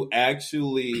when you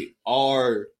actually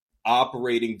are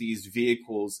operating these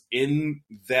vehicles in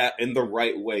the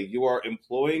right way, you are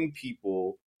employing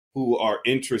people who are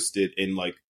interested in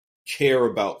like care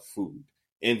about food,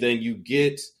 and then you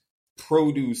get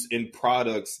produce and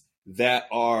products that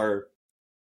are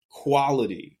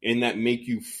quality and that make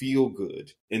you feel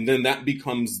good, and then that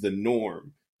becomes the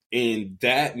norm, and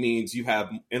that means you have,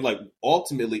 and like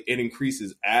ultimately it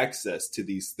increases access to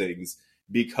these things,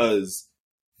 because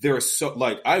there's so,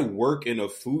 like, I work in a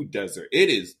food desert. It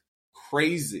is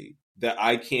crazy that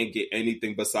I can't get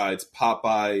anything besides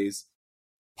Popeyes,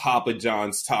 Papa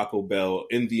John's, Taco Bell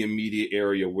in the immediate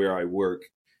area where I work.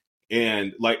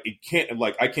 And like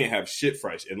I can't have shit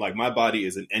fresh, and like my body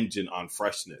is an engine on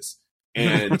freshness.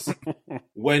 And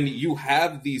when you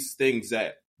have these things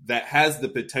that has the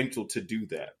potential to do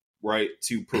that, right,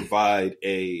 to provide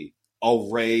a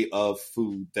array of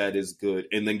food that is good,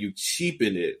 and then you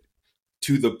cheapen it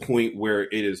to the point where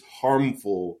it is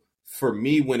harmful for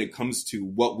me when it comes to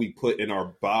what we put in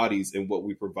our bodies and what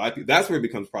we provide, that's where it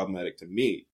becomes problematic to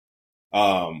me.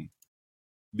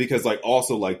 Because like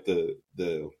also like the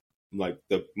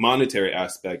monetary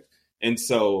aspect. And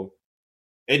so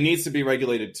it needs to be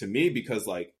regulated to me, because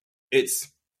like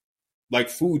it's like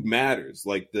food matters.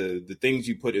 Like the things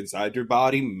you put inside your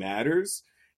body matters.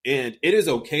 And it is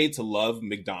okay to love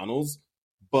McDonald's,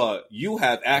 but you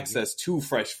have access to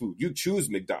fresh food. You choose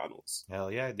McDonald's.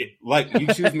 Hell yeah. I do. Like you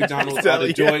choose McDonald's out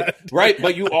of joy, right?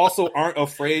 But you also aren't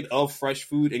afraid of fresh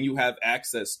food, and you have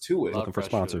access to it. Looking for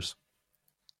sponsors.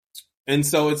 And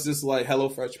so it's just like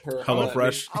HelloFresh per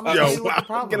HelloFresh. Yo,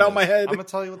 wow, get out my head. I'm gonna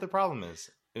tell you what the problem is.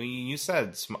 I mean, you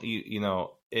said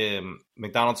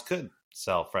McDonald's could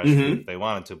sell fresh food if they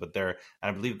wanted to, but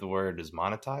I believe the word is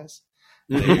monetize.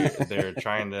 They're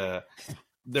trying to.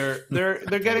 They're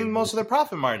getting most of their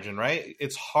profit margin, right?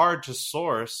 It's hard to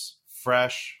source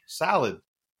fresh salad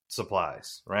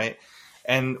supplies, right?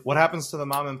 And what happens to the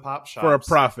mom and pop shops? For a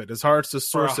profit. It's hard to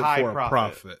source it for a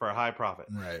profit. For a high profit.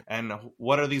 Right. And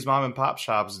what are these mom and pop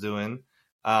shops doing?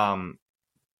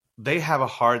 They have a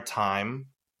hard time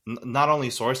not only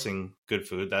sourcing good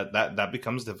food, that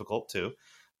becomes difficult too,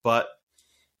 but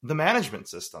the management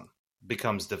system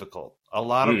becomes difficult. A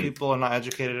lot of people are not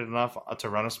educated enough to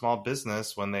run a small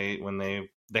business when they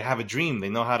have a dream. They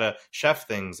know how to chef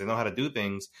things. They know how to do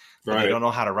things, but they don't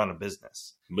know how to run a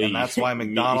business. And that's why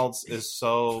McDonald's is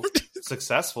so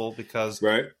successful, because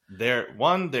they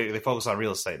focus on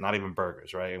real estate, not even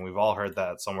burgers, right? And we've all heard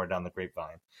that somewhere down the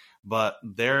grapevine. But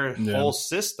their whole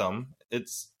system,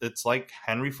 it's like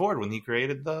Henry Ford when he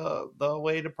created the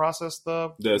way to process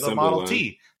the Model line.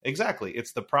 T. Exactly.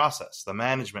 It's the process, the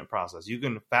management process. You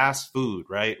can fast food,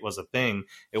 right, was a thing.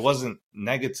 It wasn't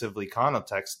negatively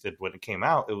contexted when it came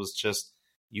out. It was just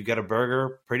you get a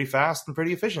burger pretty fast and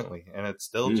pretty efficiently, and it's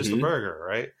still just a burger,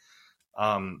 right? That's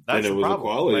and it the was problem. a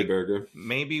quality burger.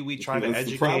 Maybe we try to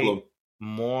educate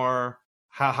more.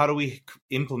 How do we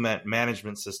implement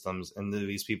management systems into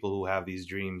these people who have these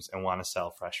dreams and want to sell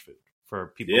fresh food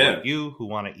for people like you who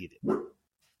want to eat it?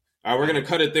 All right, we're going to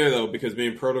cut it there, though, because me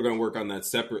and Proto are going to work on that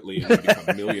separately and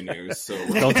become millionaires. So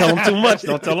Don't tell them too much.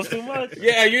 Don't tell them too much.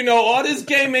 Yeah, all this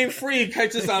game ain't free.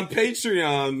 Catch us on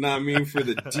Patreon, for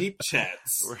the deep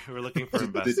chats. We're looking for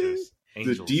investors.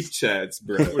 The deep chats,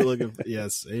 bro. We're looking for,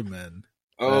 yes, amen.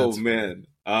 Oh, man.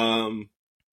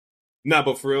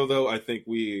 But for real, though, I think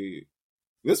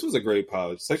this was a great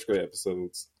pod. Such great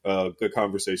episodes. Good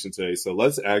conversation today. So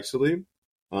let's actually,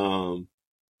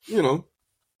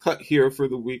 cut here for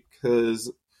the week,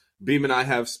 because Beam and I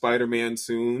have Spider-Man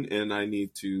soon, and I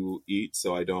need to eat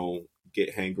so I don't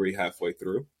get hangry halfway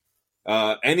through.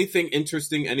 Anything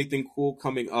interesting, anything cool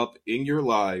coming up in your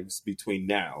lives between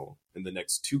now and the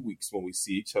next 2 weeks when we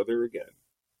see each other again?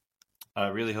 I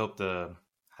really hope to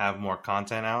have more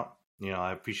content out.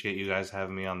 I appreciate you guys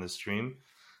having me on this stream.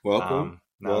 Welcome.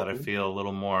 Now that I feel a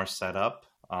little more set up,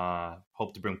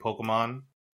 hope to bring Pokemon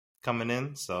coming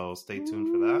in, so stay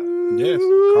tuned for that. Yes,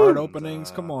 card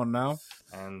openings, come on now.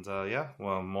 And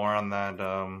more on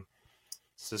that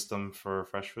system for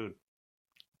fresh food.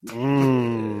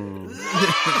 I'm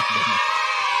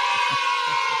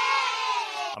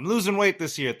losing weight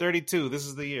this year, 32. This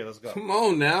is the year. Let's go. Come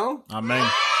on now. I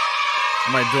might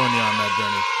join you on that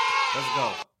journey. Let's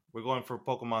go. We're going for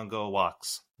Pokemon Go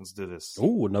walks. Let's do this.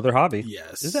 Ooh, another hobby.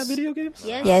 Yes. Is that video games?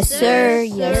 Yes, sir.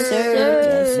 Yes, sir.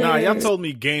 Yes, sir. Nah, y'all told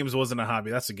me games wasn't a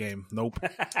hobby. That's a game. Nope.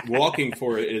 Walking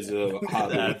for it is a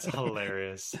hobby. That's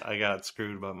hilarious. I got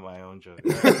screwed by my own joke.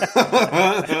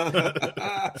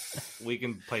 We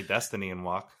can play Destiny and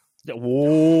walk.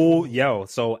 Whoa, yo.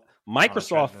 So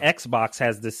Microsoft Xbox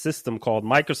has this system called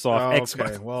Microsoft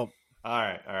Xbox. Okay, well, All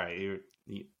right.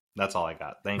 That's all I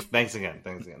got. Thanks again.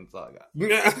 That's all I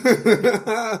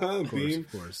got. Beam,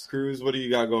 of course. Cruz, what do you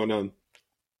got going on?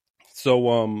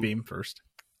 So Beam first.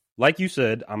 like you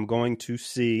said, we're going to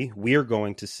see,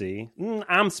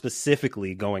 I'm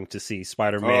specifically going to see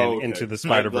Spider-Man Into the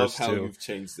Spider-Verse I love how 2. you've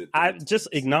changed it. I'm just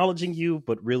acknowledging you,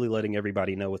 but really letting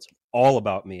everybody know it's all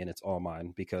about me and it's all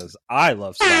mine because I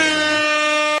love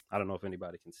Spider-Man. I don't know if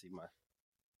anybody can see my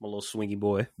little swingy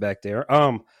boy back there.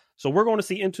 So we're going to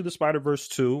see Into the Spider-Verse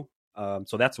 2.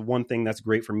 So that's one thing that's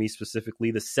great for me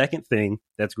specifically. The second thing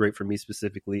that's great for me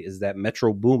specifically is that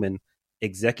Metro Boomin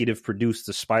executive produced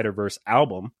the Spider-Verse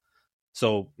album.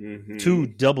 So two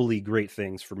doubly great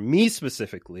things for me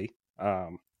specifically.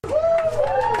 Got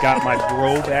my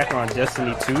bro back on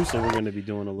Destiny 2, so we're going to be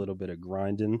doing a little bit of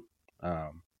grinding.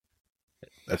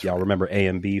 If y'all remember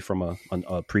AMB from a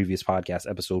previous podcast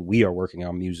episode, we are working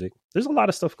on music. There's a lot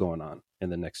of stuff going on in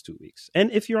the next 2 weeks.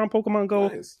 And if you're on Pokemon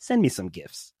Go, Send me some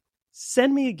gifts.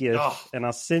 Send me a gift, and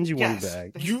I'll send you one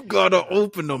bag. You gotta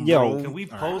open them, Yo, bro. Can we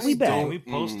post? We back. Can we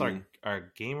post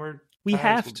our gamer? We tags?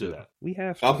 have We'll to. do that. We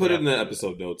have to. I'll put it in the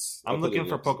episode notes. I'm looking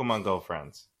for Pokemon Go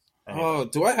friends. Oh,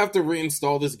 do I have to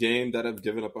reinstall this game that I've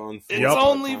given up on? It's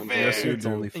only fair. Yes, you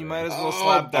do. You might as well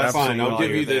slap that. Fine, I'll give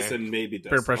you there. this and maybe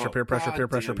Peer pressure, peer pressure, peer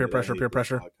pressure, peer pressure, peer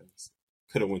pressure.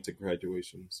 Could have went to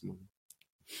graduation this morning.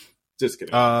 Just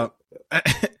kidding.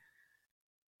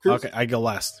 Okay, I go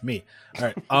last. Me.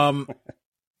 All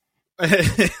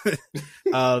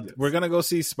right. We're gonna go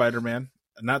see Spider-Man.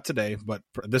 Not today, but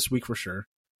this week for sure.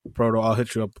 Proto, I'll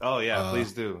hit you up. Oh yeah,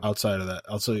 please do. Outside of that,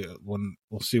 I'll tell you when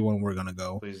we'll see when we're gonna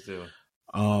go. Please do.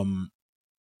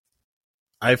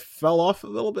 I fell off a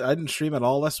little bit. I didn't stream at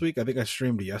all last week. I think I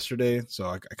streamed yesterday, so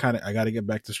I got to get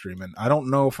back to streaming. I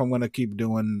don't know if I'm gonna keep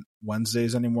doing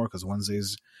Wednesdays anymore because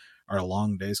Wednesdays are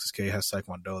long days because Kay has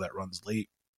Taekwondo that runs late.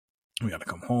 We got to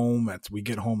come home. We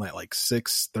get home at like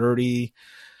 6:30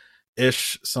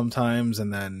 ish sometimes,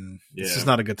 and then it's just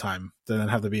not a good time. Then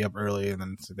have to be up early, and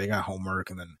then they got homework,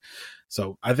 and then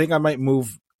so I think I might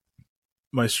move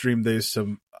my stream days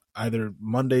to either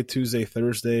Monday, Tuesday,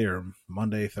 Thursday, or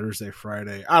Monday, Thursday,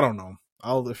 Friday. I don't know.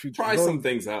 If you try some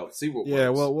things out, see what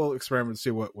works. Well, we'll experiment, see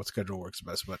what schedule works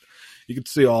best. But you can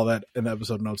see all that in the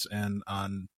episode notes and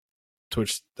on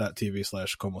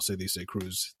twitch.tv/Como Se Dice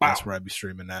Cruz. That's where I'd be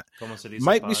streaming that.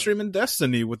 Might be streaming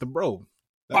Destiny with the bro.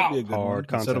 That'd be a good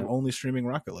hard one. Instead content. of only streaming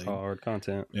Rocket League. Hard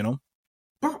content. You know?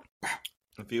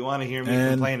 If you want to hear me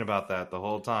complain about that the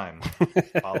whole time,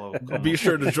 follow. Be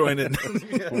sure to join in.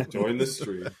 Join the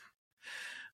stream.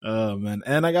 Oh, man.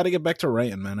 And I got to get back to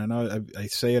writing, man. I know I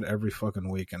say it every fucking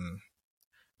week, and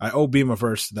I owe Beam a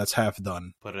verse that's half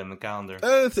done. Put it in the calendar.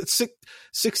 It's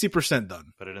 60%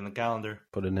 done. Put it in the calendar.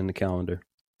 Put it in the calendar.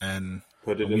 And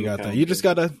Put it we in got the that. You just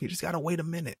gotta wait a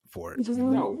minute for it.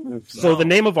 No. So the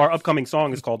name of our upcoming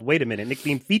song is called Wait a Minute. Nick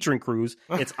Beam featuring Cruz.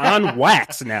 It's on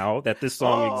wax now that this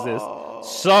song exists.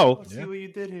 So see what you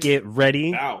did here. get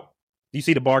ready. Ow. You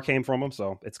see the bar came from him,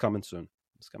 so it's coming soon.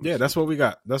 Yeah, that's what we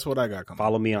got. That's what I got coming.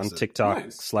 Follow me on That's it. TikTok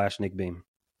Nice. /Nick Beam.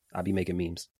 I'll be making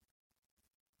memes.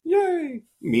 Yay.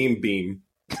 Meme beam.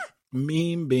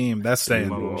 Meme Beam. That's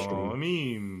staying. Oh,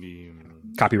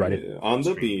 beam. Copyrighted. Yeah, on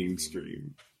the beam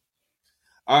stream.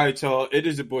 All right, y'all. It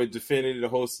is your boy Definity, the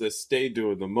host that stay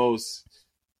doing the most.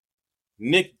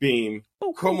 Nick Beam,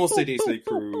 Como Se Dice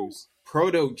Cruz,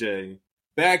 ProtoJ,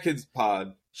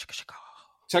 Badkidzpod.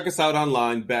 Check us out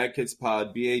online,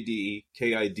 Badkidzpod,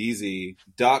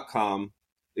 BADKIDZ.com.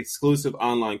 Exclusive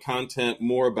online content,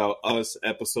 more about us,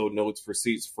 episode notes,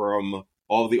 receipts from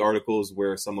all the articles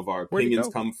where some of our Where'd he opinions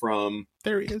go? come from.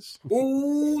 There he is.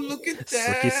 Ooh, look at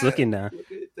that. It's looking now.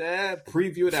 Look at that.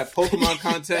 Preview of that Pokemon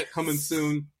content coming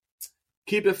soon.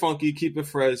 Keep it funky, keep it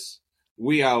fresh.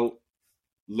 We out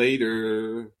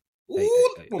later. Hey,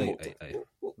 Ooh, hey, one hey, more hey, time.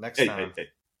 Next Hey, time. hey.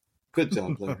 Good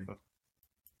job, Larry.